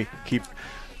helping me keep...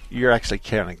 You're actually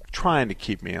trying to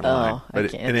keep me in line, but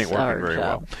it ain't working very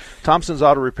well. Thompson's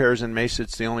Auto Repairs in Mesa.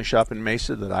 It's the only shop in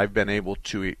Mesa that I've been able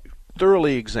to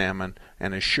thoroughly examine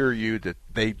and assure you that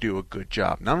they do a good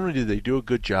job. Not only do they do a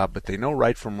good job, but they know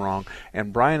right from wrong,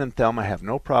 and Brian and Thelma have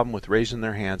no problem with raising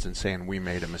their hands and saying, we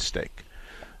made a mistake.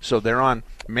 So they're on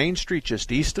Main Street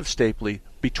just east of Stapley.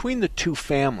 Between the two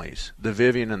families, the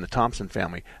Vivian and the Thompson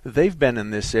family, they've been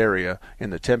in this area, in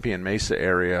the Tempe and Mesa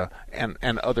area, and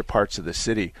other parts of the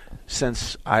city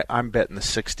since, I'm betting, the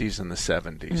 60s and the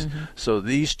 70s. Mm-hmm. So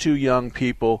these two young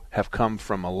people have come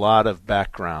from a lot of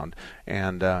background,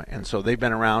 and so they've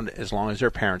been around as long as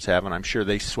their parents have, and I'm sure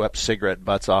they swept cigarette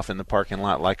butts off in the parking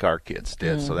lot like our kids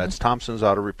did. Mm-hmm. So that's Thompson's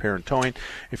Auto Repair and Towing.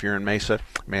 If you're in Mesa,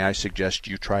 may I suggest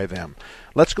you try them.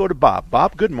 Let's go to Bob.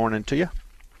 Bob, good morning to you.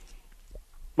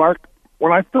 Mark,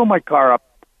 when I fill my car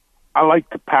up, I like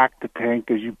to pack the tank,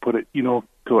 as you put it,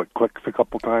 till it clicks a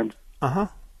couple times. Uh-huh.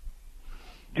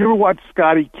 Do you ever watch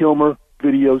Scotty Kilmer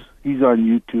videos? He's on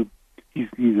YouTube. He's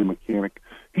a mechanic.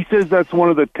 He says that's one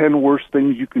of the 10 worst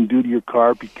things you can do to your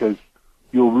car because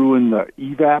you'll ruin the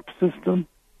evap system.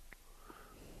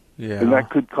 Yeah. And that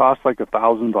could cost like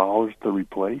 $1,000 to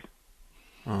replace.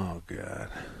 Oh, God.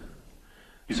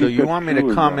 So you want me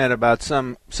to comment about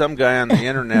some guy on the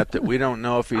internet that we don't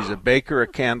know if he's a baker, a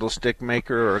candlestick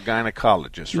maker, or a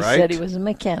gynecologist, right? He said he was a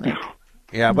mechanic.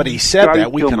 Yeah, but he said Scotty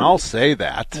that. We Kilmer. can all say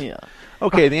that. Yeah.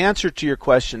 Okay, the answer to your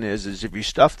question is if you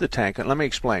stuff the tank, and let me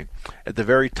explain. At the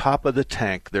very top of the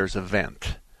tank, there's a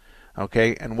vent.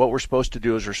 Okay, and what we're supposed to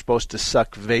do is we're supposed to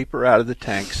suck vapor out of the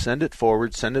tank, send it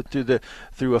forward, send it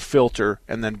through a filter,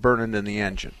 and then burn it in the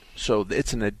engine. So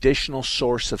it's an additional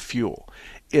source of fuel.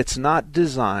 It's not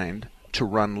designed to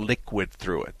run liquid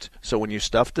through it. So when you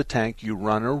stuff the tank, you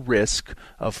run a risk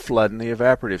of flooding the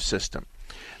evaporative system.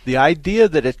 The idea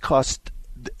that it costs...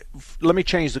 Let me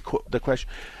change the question.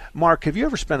 Mark, have you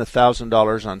ever spent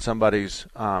 $1,000 on somebody's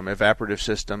evaporative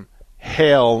system?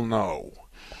 Hell no.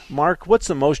 Mark, what's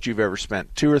the most you've ever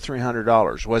spent? $200 or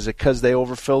 $300? Was it because they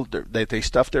overfilled, they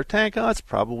stuffed their tank? Oh, it's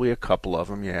probably a couple of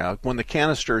them, yeah. When the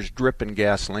canister is dripping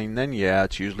gasoline, then yeah,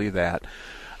 it's usually that.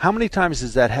 How many times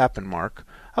does that happen, Mark?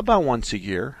 About once a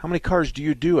year. How many cars do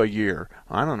you do a year?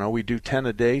 I don't know. We do 10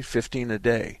 a day, 15 a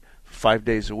day, 5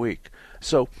 days a week.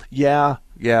 So, yeah.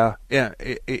 Do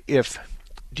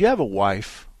you have a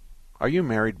wife? Are you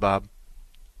married, Bob?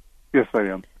 Yes, I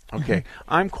am. Okay.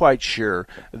 I'm quite sure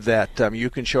that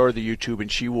you can show her the YouTube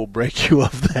and she will break you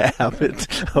of the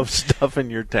habit of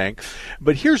stuffing your tank.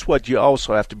 But here's what you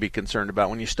also have to be concerned about.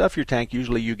 When you stuff your tank,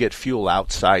 usually you get fuel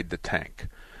outside the tank.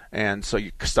 And so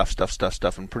you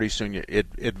stuff, and pretty soon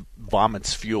it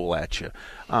vomits fuel at you.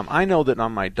 I know that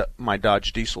on my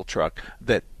Dodge diesel truck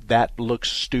that looks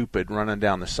stupid running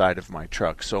down the side of my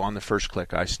truck. So on the first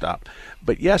click, I stop.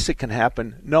 But yes, it can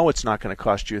happen. No, it's not going to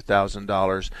cost you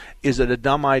 $1,000. Is it a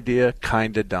dumb idea?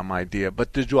 Kind of dumb idea.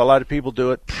 But do a lot of people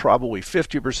do it? Probably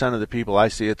 50% of the people I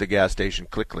see at the gas station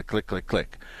click, click, click, click,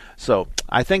 click. So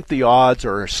I think the odds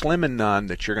are slim and none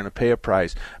that you're going to pay a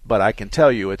price. But I can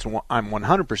tell you, I'm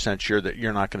 100% sure that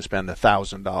you're not going to spend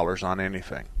 $1,000 on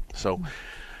anything. So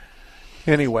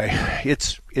anyway,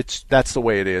 that's the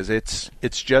way it is. It's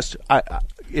just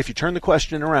if you turn the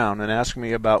question around and ask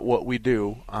me about what we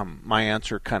do, my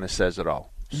answer kind of says it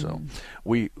all. So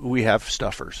we have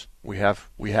stuffers. We have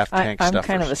tank stuffers. I'm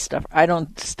kind of a stuffer. I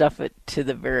don't stuff it to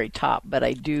the very top, but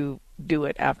I do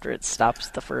it after it stops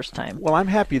the first time. Well, I'm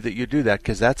happy that you do that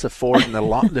because that's a Ford, and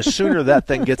the sooner that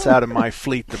thing gets out of my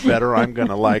fleet, the better I'm going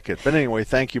to like it. But anyway,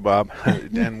 thank you, Bob.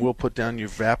 And we'll put down your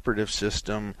evaporative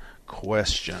system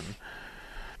question.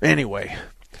 Anyway,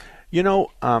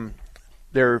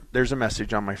 there's a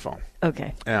message on my phone.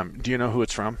 Okay. Do you know who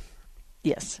it's from?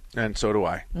 Yes. And so do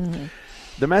I. Mm-hmm.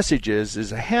 The message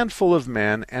is a handful of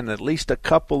men and at least a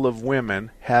couple of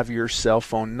women have your cell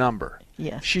phone number.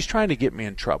 Yes. She's trying to get me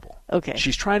in trouble. Okay.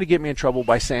 She's trying to get me in trouble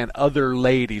by saying other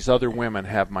ladies, other women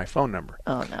have my phone number.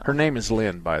 Oh, no. Her name is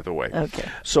Lynn, by the way. Okay.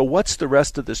 So what's the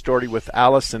rest of the story with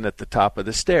Allison at the top of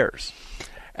the stairs?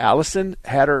 Allison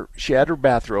had her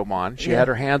bathrobe on. She had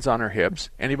her hands on her hips.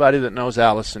 Anybody that knows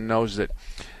Allison knows that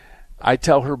I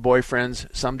tell her boyfriends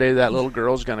someday that little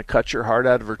girl's going to cut your heart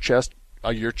out of her chest,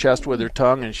 your chest with her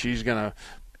tongue, and she's going to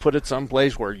put it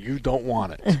someplace where you don't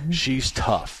want it. She's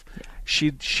tough.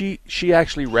 She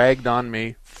actually ragged on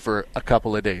me for a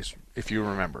couple of days, if you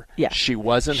remember. Yeah. She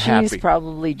wasn't happy. She's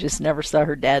probably just never saw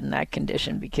her dad in that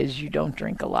condition because you don't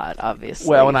drink a lot, obviously.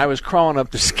 Well, and I was crawling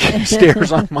up the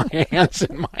stairs on my hands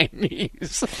and my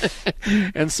knees.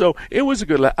 And so it was a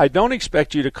good I don't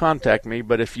expect you to contact me,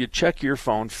 but if you check your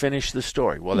phone, finish the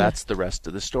story. Well, that's the rest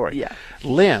of the story. Yeah.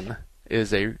 Lynn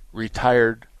is a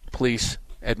retired police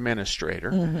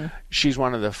administrator. Mm-hmm. She's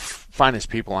one of the finest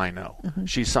people I know. Mm-hmm.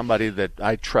 She's somebody that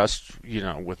I trust,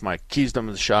 with my keys to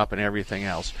the shop and everything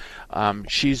else.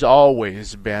 She's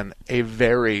always been a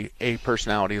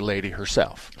personality lady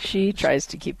herself. She tries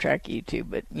to keep track of you too,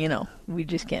 but we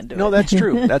just can't do it. No, that's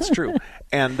true. That's true.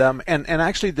 And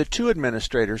actually the two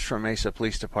administrators from Mesa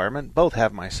Police Department both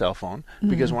have my cell phone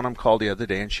because one of them called the other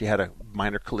day and she had a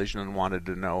minor collision and wanted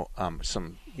to know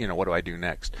some what do I do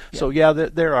next? Yeah. So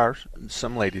there are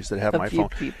some ladies that have my phone.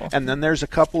 People. And then there's a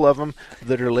couple of them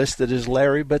that are listed as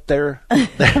Larry, but they're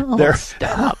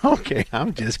stop. Okay,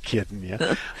 I'm just kidding you.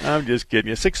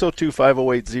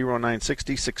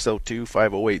 602-508-0960,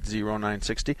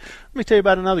 602-508-0960. Let me tell you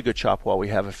about another good shop while we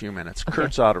have a few minutes. Okay.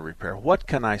 Kurt's Auto Repair. What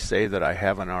can I say that I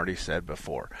haven't already said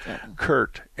before?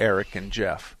 Kurt, Eric, and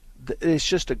Jeff. It's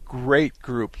just a great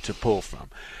group to pull from.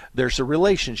 There's a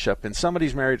relationship, and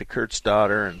somebody's married to Kurt's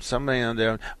daughter, and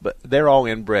somebody, but they're all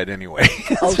inbred anyway.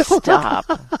 Oh, stop!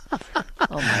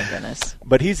 Oh my goodness!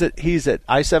 But he's at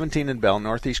I-17 in Bell,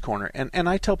 northeast corner, and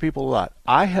I tell people a lot.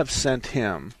 I have sent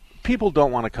him. People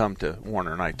don't want to come to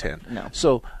Warner and I-10. No.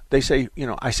 So they say,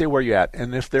 I say where you at,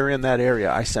 and if they're in that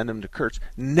area, I send them to Kurt's.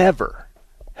 Never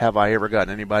have I ever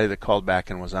gotten anybody that called back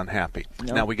and was unhappy.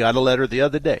 Nope. Now we got a letter the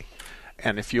other day.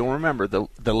 And if you'll remember, the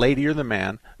lady or the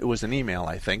man, it was an email,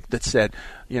 I think, that said,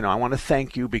 I want to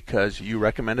thank you because you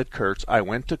recommended Kurt's. I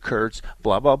went to Kurt's,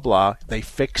 blah, blah, blah. They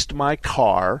fixed my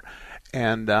car.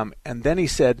 And then he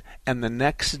said, and the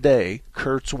next day,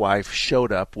 Kurt's wife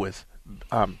showed up with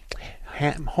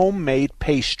homemade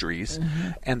pastries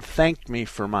and thanked me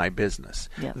for my business.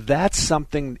 Yeah. That's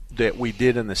something that we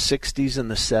did in the 60s and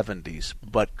the 70s,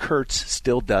 but Kurt's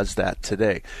still does that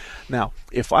today. Now,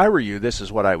 if I were you, this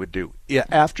is what I would do.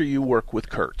 After you work with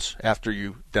Kurt's, after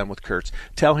you're done with Kurt's,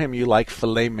 tell him you like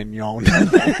filet mignon.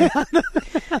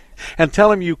 And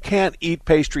tell him you can't eat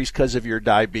pastries because of your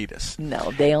diabetes.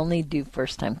 No, they only do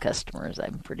first-time customers.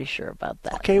 I'm pretty sure about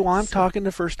that. Okay, well, I'm talking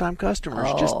to first-time customers.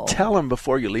 Oh. Just tell them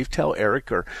before you leave. Tell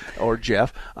Eric or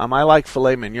Jeff, I like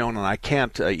filet mignon and I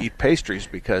can't eat pastries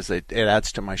because it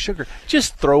adds to my sugar.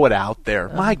 Just throw it out there.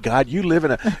 My God, you live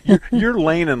in your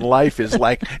lane in life is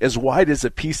like as wide as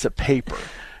a piece of paper.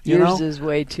 Yours is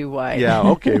way too wide. Yeah,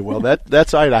 okay. Well,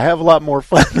 that's all right. I have a lot more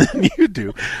fun than you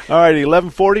do. All right,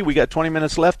 11:40. We got 20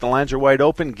 minutes left. The lines are wide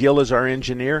open. Gil is our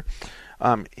engineer.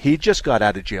 He just got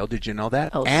out of jail. Did you know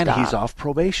that? Oh, and stop. He's off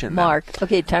probation now. Mark,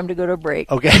 okay, time to go to a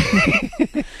break. Okay.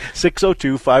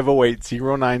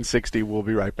 602-508-0960. We'll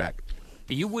be right back.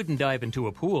 You wouldn't dive into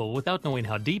a pool without knowing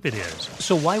how deep it is.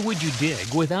 So why would you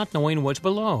dig without knowing what's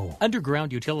below?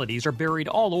 Underground utilities are buried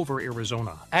all over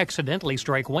Arizona. Accidentally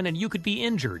strike one and you could be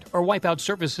injured or wipe out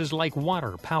services like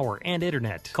water, power, and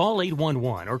internet. Call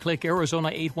 811 or click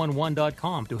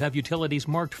Arizona811.com to have utilities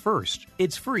marked first.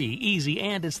 It's free, easy,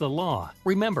 and it's the law.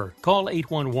 Remember, call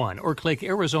 811 or click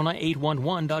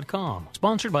Arizona811.com.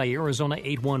 Sponsored by Arizona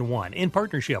 811 in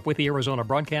partnership with the Arizona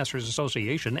Broadcasters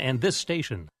Association and this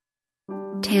station.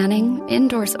 Tanning,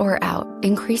 indoors or out,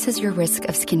 increases your risk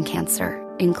of skin cancer,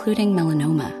 including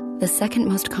melanoma, the second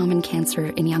most common cancer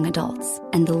in young adults,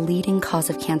 and the leading cause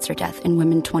of cancer death in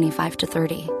women 25 to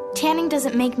 30. Tanning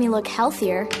doesn't make me look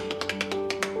healthier.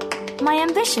 My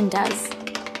ambition does.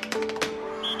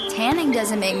 Tanning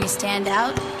doesn't make me stand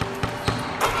out.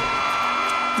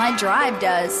 My drive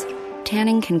does.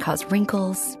 Tanning can cause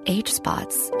wrinkles, age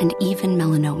spots, and even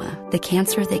melanoma, the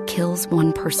cancer that kills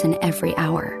one person every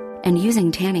hour. And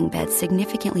using tanning beds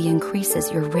significantly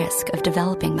increases your risk of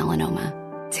developing melanoma.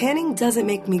 Tanning doesn't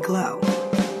make me glow.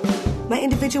 My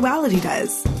individuality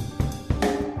does.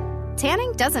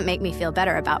 tanning doesn't make me feel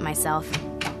better about myself.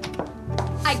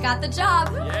 I got the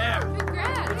job. Yeah.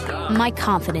 Congrats. My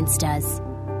confidence does.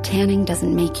 Tanning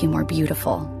doesn't make you more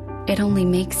beautiful. It only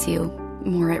makes you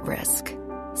more at risk.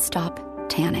 Stop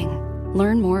tanning.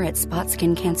 Learn more at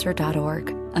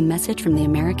spotskincancer.org. A message from the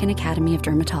American Academy of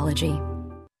Dermatology.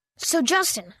 So,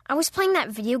 Justin, I was playing that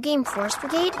video game Forest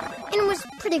Brigade, and it was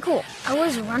pretty cool. I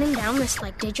was running down this,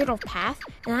 digital path,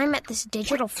 and I met this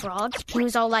digital frog, and he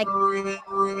was all like...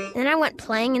 Then I went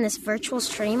playing in this virtual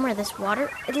stream where this water,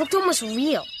 it looked almost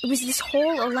real. It was this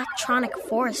whole electronic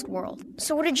forest world.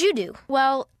 So what did you do?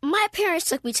 Well, my parents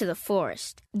took me to the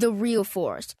forest, the real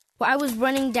forest, where I was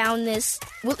running down this...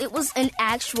 Well, it was an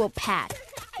actual path.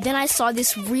 Then I saw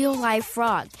this real-life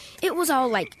frog. It was all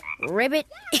like... ribbit,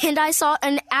 and I saw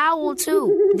an owl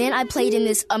too. Then I played in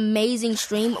this amazing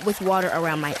stream with water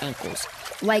around my ankles,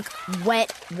 like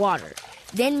wet water.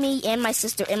 Then me and my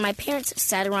sister and my parents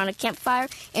sat around a campfire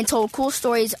and told cool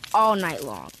stories all night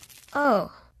long.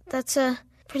 Oh, that's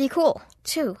pretty cool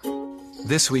too.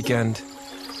 This weekend,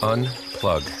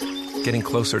 unplug. Getting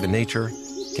closer to nature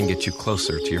can get you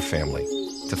closer to your family.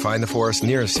 To find the forest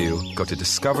nearest you, go to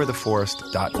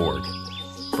discovertheforest.org.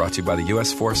 Brought to you by the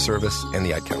U.S. Forest Service and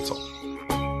the Ad Council.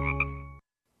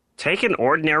 Take an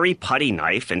ordinary putty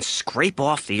knife and scrape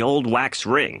off the old wax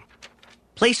ring.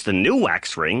 Place the new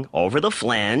wax ring over the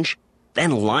flange,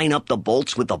 then line up the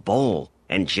bolts with the bowl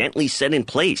and gently set in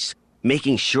place,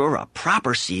 making sure a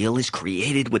proper seal is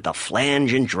created with the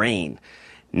flange and drain.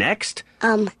 Next...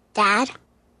 Dad?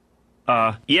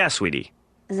 Yeah, sweetie.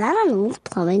 Is that an old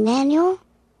plumbing manual?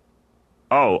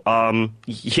 Oh,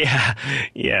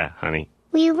 yeah, honey.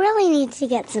 We really need to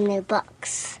get some new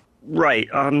books. Right,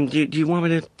 do you want me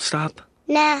to stop?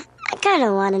 Nah, I kind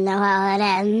of want to know how it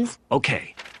ends.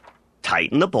 Okay.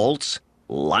 Tighten the bolts,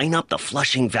 line up the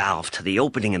flushing valve to the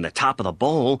opening in the top of the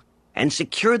bowl, and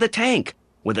secure the tank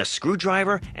with a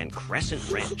screwdriver and crescent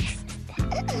wrench.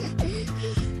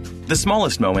 The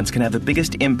smallest moments can have the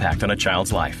biggest impact on a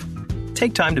child's life.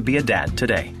 Take time to be a dad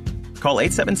today. Call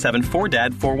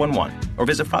 877-4DAD-411 or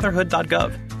visit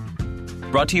fatherhood.gov.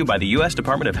 Brought to you by the U.S.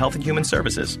 Department of Health and Human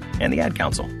Services and the Ad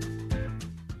Council.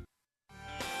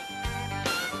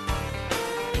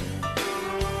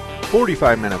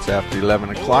 "45 minutes after 11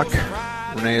 o'clock.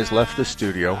 Renee has left the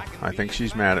studio. I think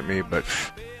she's mad at me, but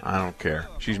I don't care.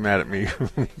 She's mad at me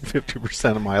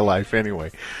 50% of my life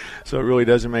anyway. So it really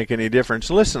doesn't make any difference.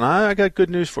 Listen, I got good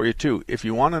news for you, too. If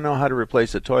you want to know how to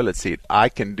replace a toilet seat, I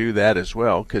can do that as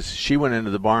well, because she went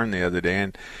into the barn the other day,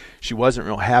 and she wasn't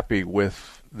real happy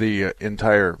with the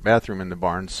entire bathroom in the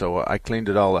barn, so I cleaned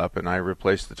it all up and I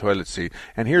replaced the toilet seat.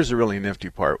 And here's the really nifty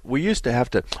part. We used to have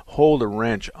to hold a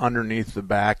wrench underneath the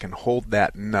back and hold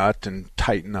that nut and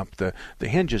tighten up the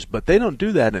hinges, but they don't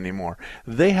do that anymore.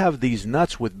 They have these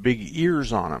nuts with big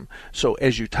ears on them, so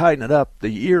as you tighten it up,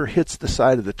 the ear hits the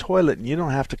side of the toilet and you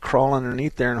don't have to crawl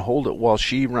underneath there and hold it while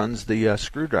she runs the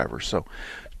screwdriver. So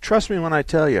trust me when I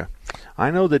tell you,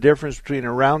 I know the difference between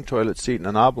a round toilet seat and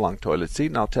an oblong toilet seat,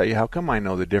 and I'll tell you how come I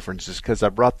know the difference is because I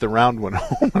brought the round one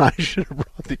home, and I should have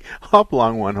brought the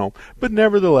oblong one home. But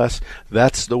nevertheless,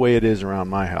 that's the way it is around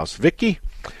my house. Vicki,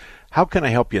 how can I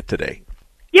help you today?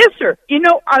 Yes, sir. You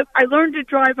know, I learned to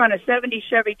drive on a 70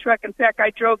 Chevy truck. In fact, I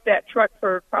drove that truck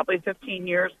for probably 15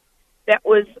 years. That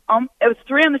was it was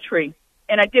 3 on the tree,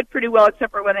 and I did pretty well,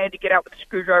 except for when I had to get out with a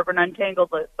screwdriver and untangle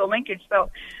the linkage. So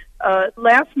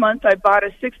last month I bought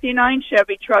a 69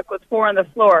 Chevy truck with 4 on the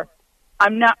floor.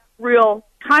 I'm not real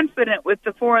confident with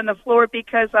the 4 on the floor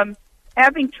because I'm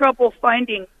having trouble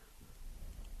finding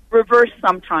reverse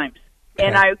sometimes,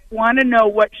 and I want to know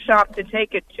what shop to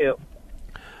take it to.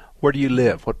 Where do you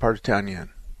live? What part of town are you in?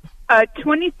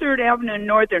 23rd Avenue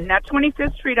Northern. Now,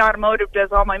 25th Street Automotive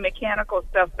does all my mechanical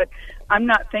stuff, but I'm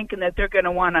not thinking that they're going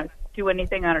to want to do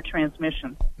anything on a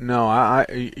transmission. No,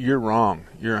 you're wrong.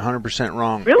 You're 100%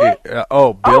 wrong. Really? Billy.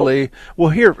 Oh.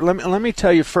 Well, here, let me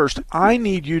tell you first. I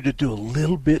need you to do a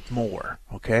little bit more,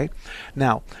 okay?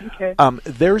 Now,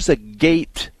 there's a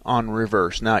gate on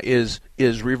reverse. Now, is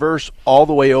reverse all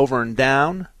the way over and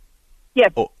down?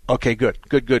 Yes. Oh, okay,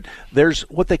 good. There's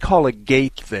what they call a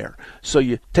gate there. So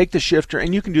you take the shifter,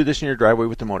 and you can do this in your driveway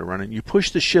with the motor running. You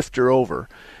push the shifter over,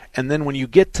 and then when you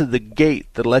get to the gate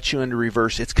that lets you into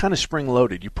reverse, it's kind of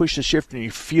spring-loaded. You push the shifter, and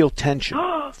you feel tension.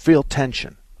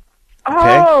 Okay?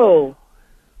 Oh.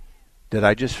 Did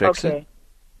I just fix it?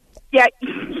 Yeah.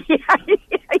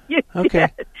 Okay.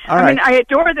 Did. All right. I mean, I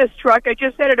adore this truck. I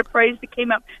just had it appraised. It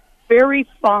came up very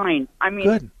fine. I mean,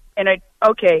 good. And I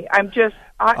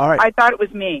thought it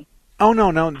was me. Oh,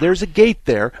 no. There's a gate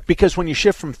there because when you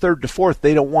shift from third to fourth,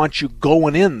 they don't want you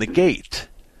going in the gate.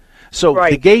 So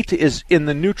the gate is in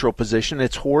the neutral position.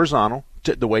 It's horizontal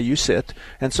to the way you sit.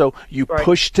 And so you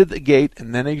push to the gate,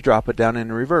 and then you drop it down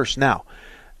in reverse. Now,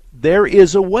 there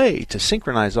is a way to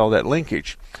synchronize all that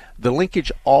linkage. The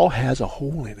linkage all has a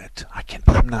hole in it.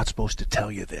 I'm not supposed to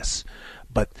tell you this.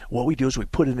 But what we do is we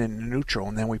put it in neutral,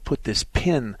 and then we put this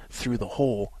pin through the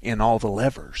hole in all the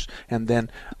levers. And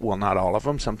then, well, not all of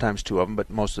them, sometimes 2 of them, but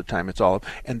most of the time it's all of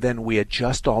them. And then we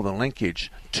adjust all the linkage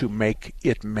to make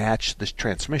it match this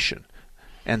transmission.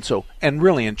 And so, and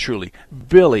really and truly,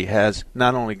 Billy has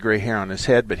not only gray hair on his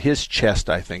head, but his chest,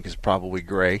 I think, is probably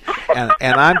gray. And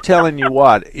I'm telling you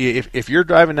what, if you're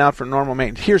driving out for normal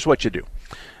maintenance, here's what you do.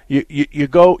 You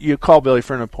call Billy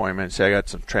for an appointment and say, I got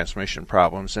some transmission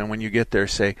problems. And when you get there,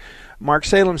 say, Mark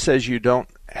Salem says you don't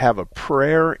have a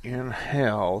prayer in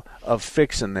hell of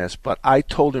fixing this, but I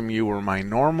told him you were my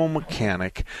normal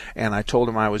mechanic, and I told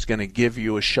him I was going to give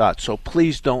you a shot, so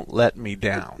please don't let me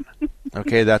down.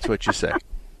 Okay, that's what you say.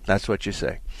 That's what you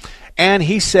say. And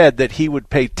he said that he would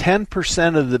pay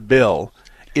 10% of the bill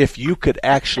if you could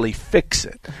actually fix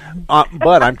it.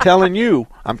 But I'm telling you,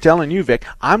 Vic,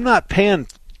 I'm not paying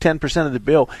 10% of the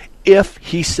bill if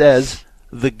he says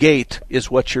the gate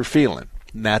is what you're feeling.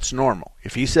 And that's normal.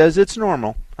 If he says it's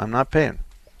normal, I'm not paying.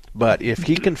 But if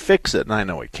he can fix it, and I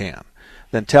know he can,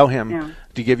 then tell him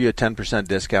to give you a 10%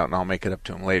 discount, and I'll make it up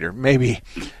to him later. Maybe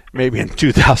in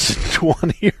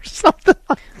 2020 or something like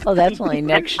that. Oh, that's only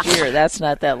next year. That's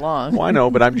not that long. Well, I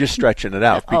know, but I'm just stretching it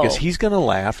out because he's going to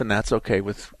laugh, and that's okay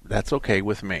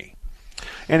with me.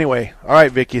 Anyway, all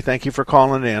right, Vicki, thank you for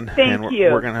calling in. Thank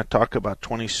you. We're going to talk about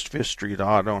 25th Street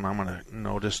Auto, and I'm going to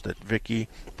notice that Vicki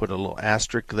put a little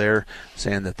asterisk there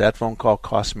saying that phone call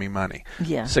cost me money.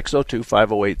 Yeah.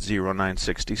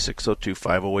 602-508-0960,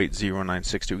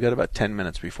 602-508-0960. We've got about 10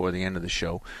 minutes before the end of the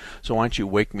show, so why don't you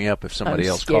wake me up if somebody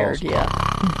else calls. Yeah.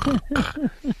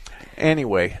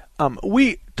 Anyway,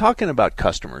 we talking about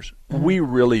customers, we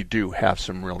really do have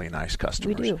some really nice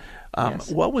customers. We do.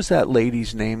 Yes. What was that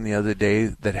lady's name the other day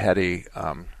that had a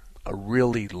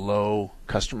really low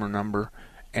customer number,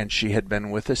 and she had been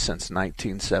with us since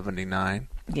 1979?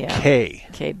 Yeah.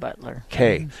 Kay Butler.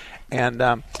 Kay,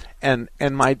 and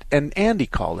Andy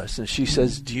called us, and she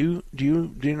says, "Do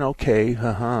you know Kay?"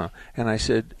 And I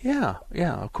said, "Yeah,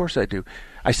 of course I do."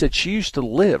 I said she used to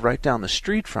live right down the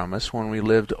street from us when we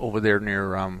lived over there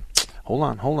near hold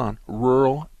on,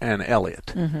 Rural and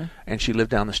Elliott. And she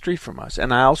lived down the street from us.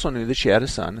 And I also knew that she had a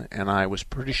son, and I was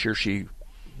pretty sure she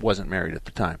wasn't married at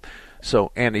the time.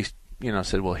 So Andy,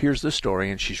 said, well, here's the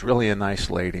story, and she's really a nice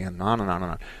lady, and on and on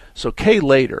and on. So Kay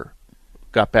later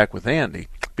got back with Andy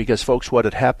because, folks, what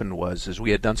had happened was we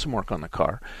had done some work on the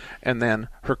car, and then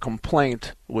her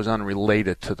complaint was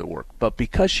unrelated to the work. But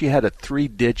because she had a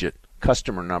 3-digit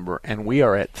customer number, and we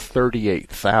are at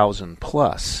 38,000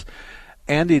 plus,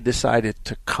 Andy decided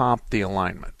to comp the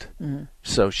alignment.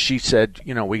 So she said,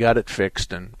 we got it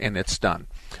fixed and it's done.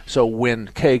 So when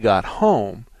Kay got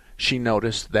home, she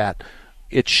noticed that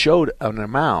it showed an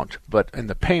amount, but in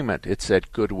the payment it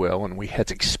said Goodwill, and we had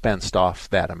expensed off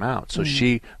that amount. So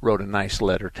she wrote a nice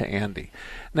letter to Andy.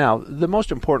 Now, the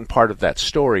most important part of that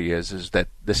story is that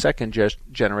the second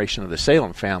generation of the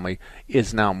Salem family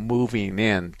is now moving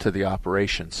in to the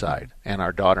operation side, and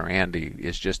our daughter Andy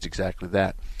is just exactly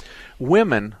that.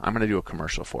 Women, I'm going to do a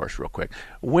commercial for us real quick.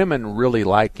 Women really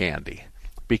like Andy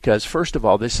because, first of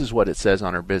all, this is what it says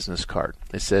on her business card.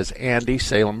 It says Andy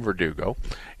Salem Verdugo.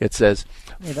 It says...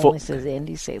 It only says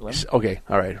Andy Salem. Okay,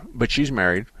 all right. But she's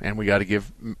married, and we got to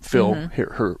give Phil,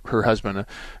 her husband,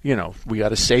 we got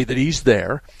to say that he's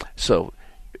there. So...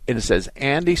 And it says,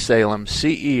 Andy Salem,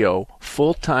 CEO,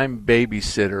 full-time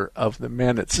babysitter of the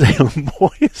men at Salem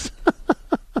Boys.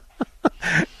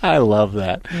 I love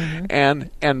that. And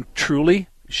truly,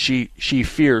 she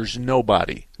fears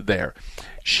nobody there.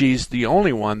 She's the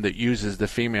only one that uses the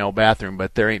female bathroom,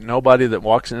 but there ain't nobody that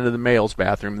walks into the male's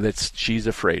bathroom that she's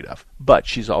afraid of. But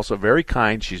she's also very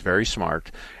kind. She's very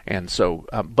smart. And so,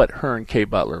 but her and Kay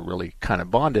Butler really kind of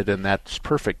bonded, and that's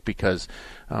perfect because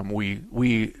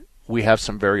we have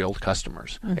some very old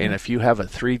customers. And if you have a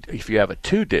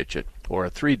 2-digit or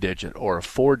a 3-digit or a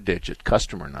 4-digit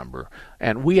customer number,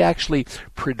 and we actually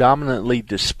predominantly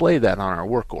display that on our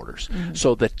work orders,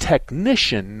 so the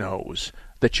technician knows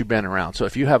that you've been around. So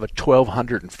if you have a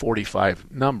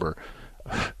 1245 number,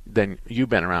 then you've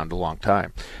been around a long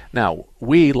time. Now,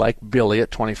 we, like Billy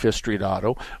at 25th Street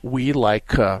Auto, we,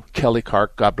 like Kelly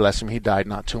Clark, God bless him, he died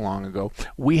not too long ago,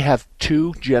 we have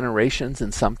 2 generations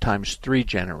and sometimes 3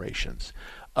 generations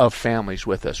of families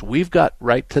with us. We've got,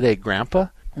 right today, Grandpa,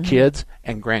 kids,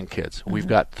 and grandkids. We've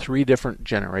got 3 different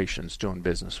generations doing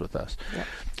business with us.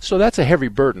 So that's a heavy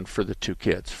burden for the 2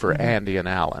 kids, for Andy and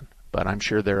Alan. but I'm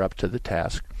sure they're up to the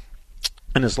task.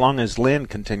 And as long as Lynn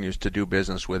continues to do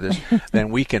business with us,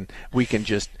 then we can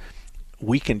just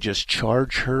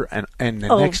charge her, and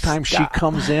the next time she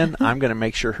comes in, I'm going to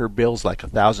make sure her bill's like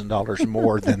 $1,000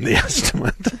 more than the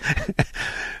estimate.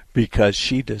 Because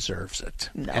she deserves it.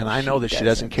 No, and I know that she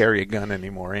doesn't carry a gun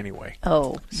anymore anyway.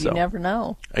 Oh, so, you never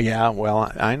know. Yeah, well,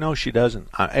 I know she doesn't.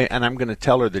 And I'm going to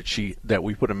tell her that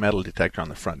we put a metal detector on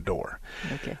the front door.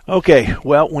 Okay,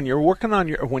 well, when you're working on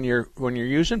when you're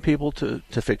using people to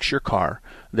fix your car,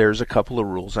 there's a couple of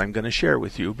rules I'm going to share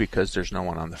with you because there's no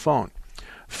one on the phone.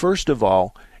 First of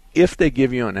all, if they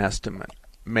give you an estimate,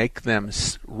 make them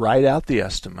write out the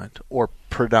estimate or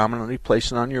predominantly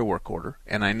place it on your work order.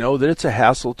 And I know that it's a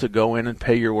hassle to go in and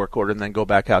pay your work order and then go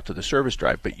back out to the service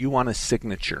drive, but you want a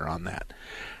signature on that.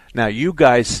 Now, you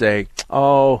guys say,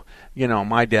 oh,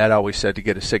 my dad always said to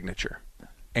get a signature.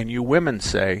 And you women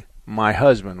say, my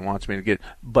husband wants me to get it.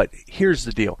 But here's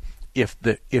the deal. If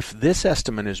this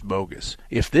estimate is bogus,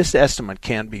 if this estimate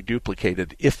can be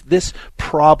duplicated, if this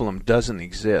problem doesn't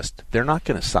exist, they're not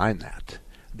going to sign that.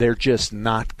 They're just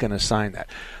not going to sign that.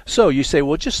 So you say,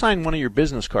 well, just sign one of your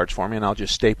business cards for me and I'll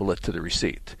just staple it to the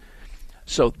receipt.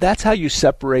 So that's how you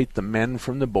separate the men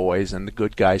from the boys and the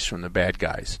good guys from the bad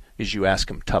guys, is you ask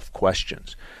them tough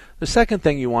questions. The second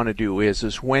thing you want to do is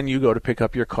when you go to pick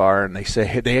up your car and they say,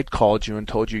 hey, they had called you and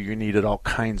told you needed all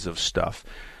kinds of stuff,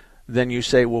 then you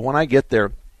say, well, when I get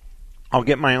there, I'll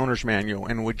get my owner's manual,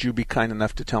 and would you be kind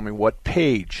enough to tell me what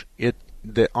page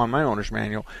on my owner's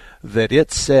manual that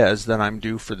it says that I'm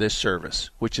due for this service,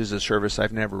 which is a service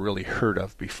I've never really heard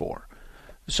of before.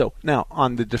 So now,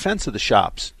 on the defense of the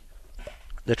shops,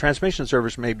 the transmission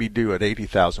service may be due at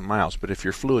 80,000 miles, but if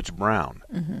your fluid's brown,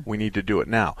 we need to do it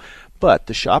now. But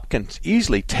the shop can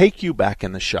easily take you back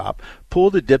in the shop,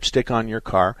 pull the dipstick on your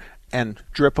car, and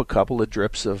drip a couple of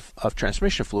drips of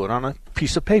transmission fluid on a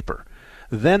piece of paper.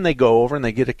 Then they go over and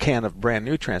they get a can of brand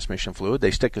new transmission fluid.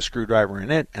 They stick a screwdriver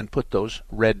in it and put those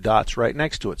red dots right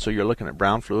next to it. So you're looking at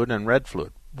brown fluid and red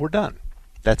fluid. We're done.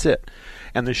 That's it.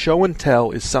 And the show and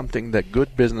tell is something that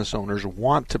good business owners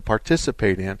want to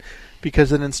participate in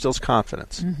because it instills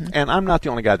confidence. And I'm not the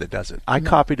only guy that does it. I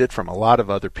copied it from a lot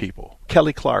of other people.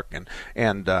 Kelly Clark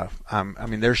and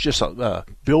there's just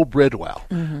Bill Bridwell,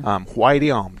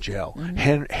 Whitey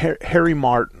Almgel, Harry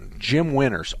Martin, Jim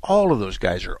Winters. All of those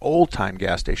guys are old-time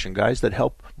gas station guys that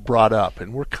helped brought up,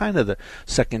 and we're kind of the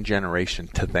second generation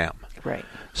to them. Right.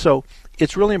 So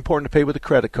it's really important to pay with a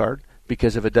credit card,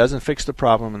 because if it doesn't fix the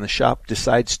problem and the shop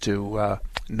decides to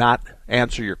not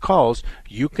answer your calls,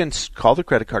 you can call the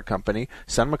credit card company,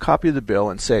 send them a copy of the bill,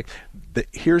 and say,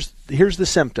 here's the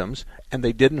symptoms, and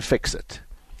they didn't fix it.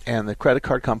 And the credit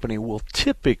card company will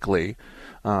typically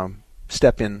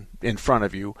step in front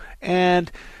of you,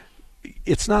 and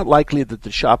it's not likely that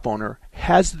the shop owner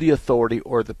has the authority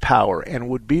or the power, and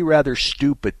would be rather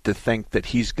stupid to think that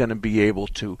he's going to be able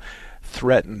to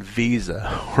threaten Visa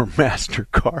or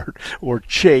MasterCard or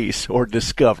Chase or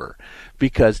Discover,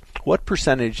 because what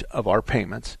percentage of our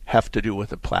payments have to do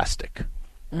with the plastic?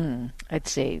 I'd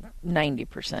say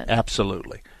 90%.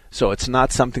 Absolutely. So it's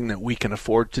not something that we can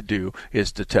afford to do,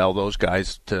 is to tell those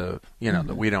guys to,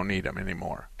 that we don't need them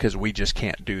anymore, because we just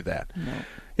can't do that. No.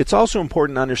 It's also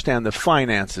important to understand the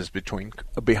finances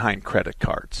behind credit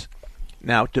cards.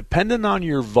 Now, depending on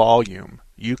your volume,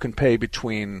 you can pay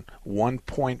between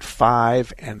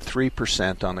 1.5 and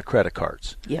 3% on the credit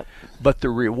cards. Yep. But the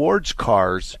rewards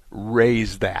cards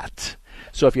raise that.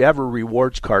 So if you have a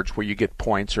rewards cards where you get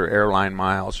points or airline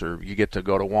miles, or you get to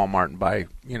go to Walmart and buy,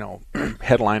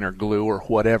 headliner glue or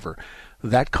whatever,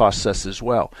 that costs us as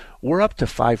well. We're up to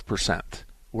 5%.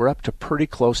 We're up to pretty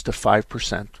close to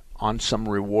 5% on some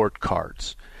reward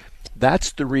cards.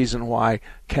 That's the reason why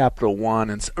Capital One,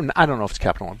 and I don't know if it's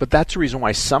Capital One, but that's the reason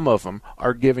why some of them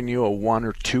are giving you a 1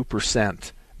 or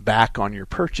 2% back on your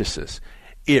purchases.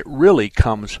 It really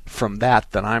comes from that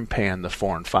I'm paying the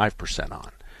 4 and 5%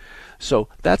 on. So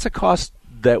that's a cost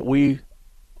that we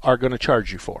are going to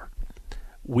charge you for.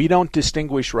 We don't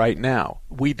distinguish right now.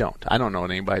 We don't. I don't know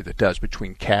anybody that does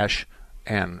between cash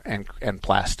and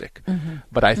plastic.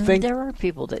 But I think there are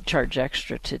people that charge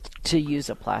extra to use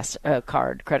a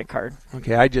credit card.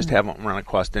 Okay, I just haven't run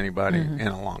across anybody in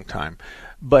a long time.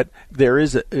 But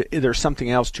there's something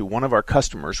else too. One of our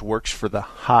customers works for the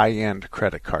high-end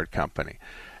credit card company,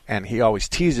 and he always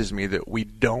teases me that we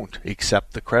don't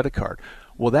accept the credit card.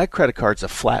 Well, that credit card's a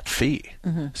flat fee.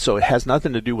 So it has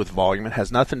nothing to do with volume. It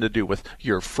has nothing to do with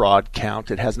your fraud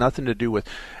count. It has nothing to do with,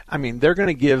 they're going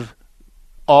to give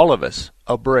all of us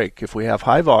a break if we have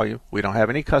high volume, we don't have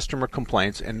any customer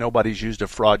complaints, and nobody's used a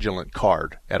fraudulent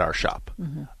card at our shop.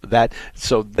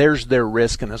 So there's their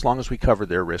risk, and as long as we cover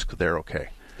their risk, they're okay.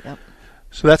 Yep.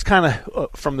 So that's kind of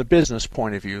from the business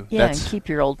point of view. Yeah, and keep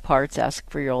your old parts. Ask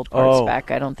for your old parts back.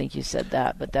 I don't think you said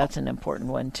that, but that's an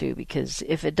important one too, because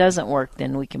if it doesn't work,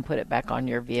 then we can put it back on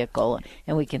your vehicle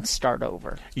and we can start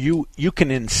over. You can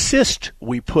insist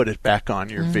we put it back on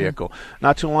your vehicle.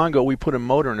 Not too long ago, we put a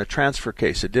motor in a transfer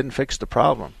case. It didn't fix the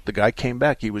problem. The guy came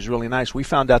back. He was really nice. We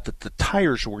found out that the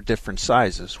tires were different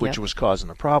sizes, which was causing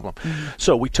the problem.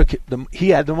 So we took it. He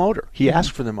had the motor. He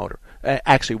asked for the motor.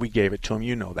 Actually, we gave it to him.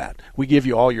 You know that. We give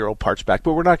you all your old parts back,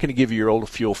 but we're not going to give you your old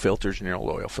fuel filters and your old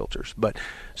oil filters. But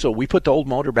so we put the old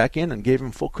motor back in and gave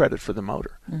him full credit for the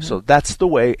motor. So that's the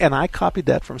way, and I copied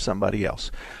that from somebody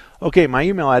else. Okay, my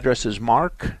email address is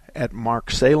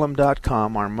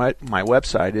mark@marksalem.com. My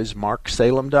website is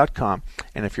marksalem.com.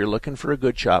 And if you're looking for a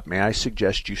good shop, may I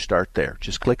suggest you start there.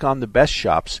 Just click on the best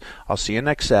shops. I'll see you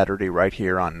next Saturday right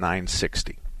here on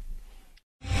 960.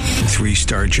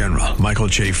 3-star General Michael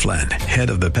J. Flynn, head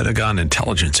of the Pentagon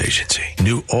Intelligence Agency,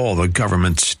 knew all the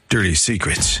government's dirty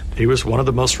secrets. He was one of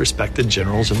the most respected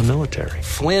generals in the military.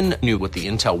 Flynn knew what the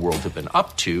intel world had been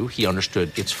up to. He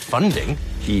understood its funding.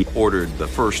 He ordered the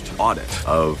first audit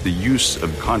of the use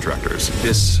of contractors.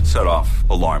 This set off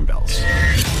alarm bells.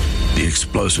 The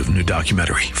explosive new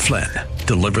documentary, Flynn,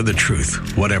 Deliver the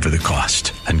Truth, Whatever the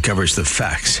Cost, uncovers the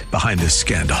facts behind this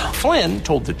scandal. Flynn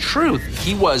told the truth.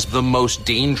 He was the most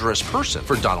dangerous person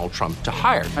for Donald Trump to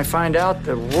hire. I find out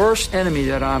the worst enemy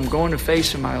that I'm going to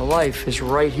face in my life is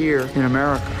right here in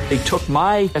America. They took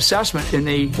my assessment and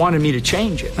they wanted me to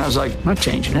change it. And I was like, I'm not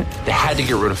changing it. They had to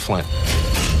get rid of Flynn.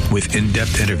 With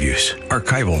in-depth interviews,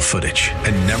 archival footage,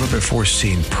 and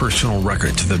never-before-seen personal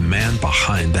records of the man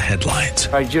behind the headlines.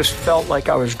 I just felt like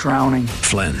I was drowning.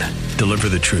 Flynn, Deliver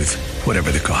the Truth, Whatever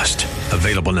the Cost.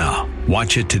 Available now.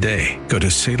 Watch it today. Go to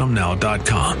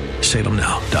salemnow.com.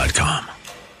 salemnow.com.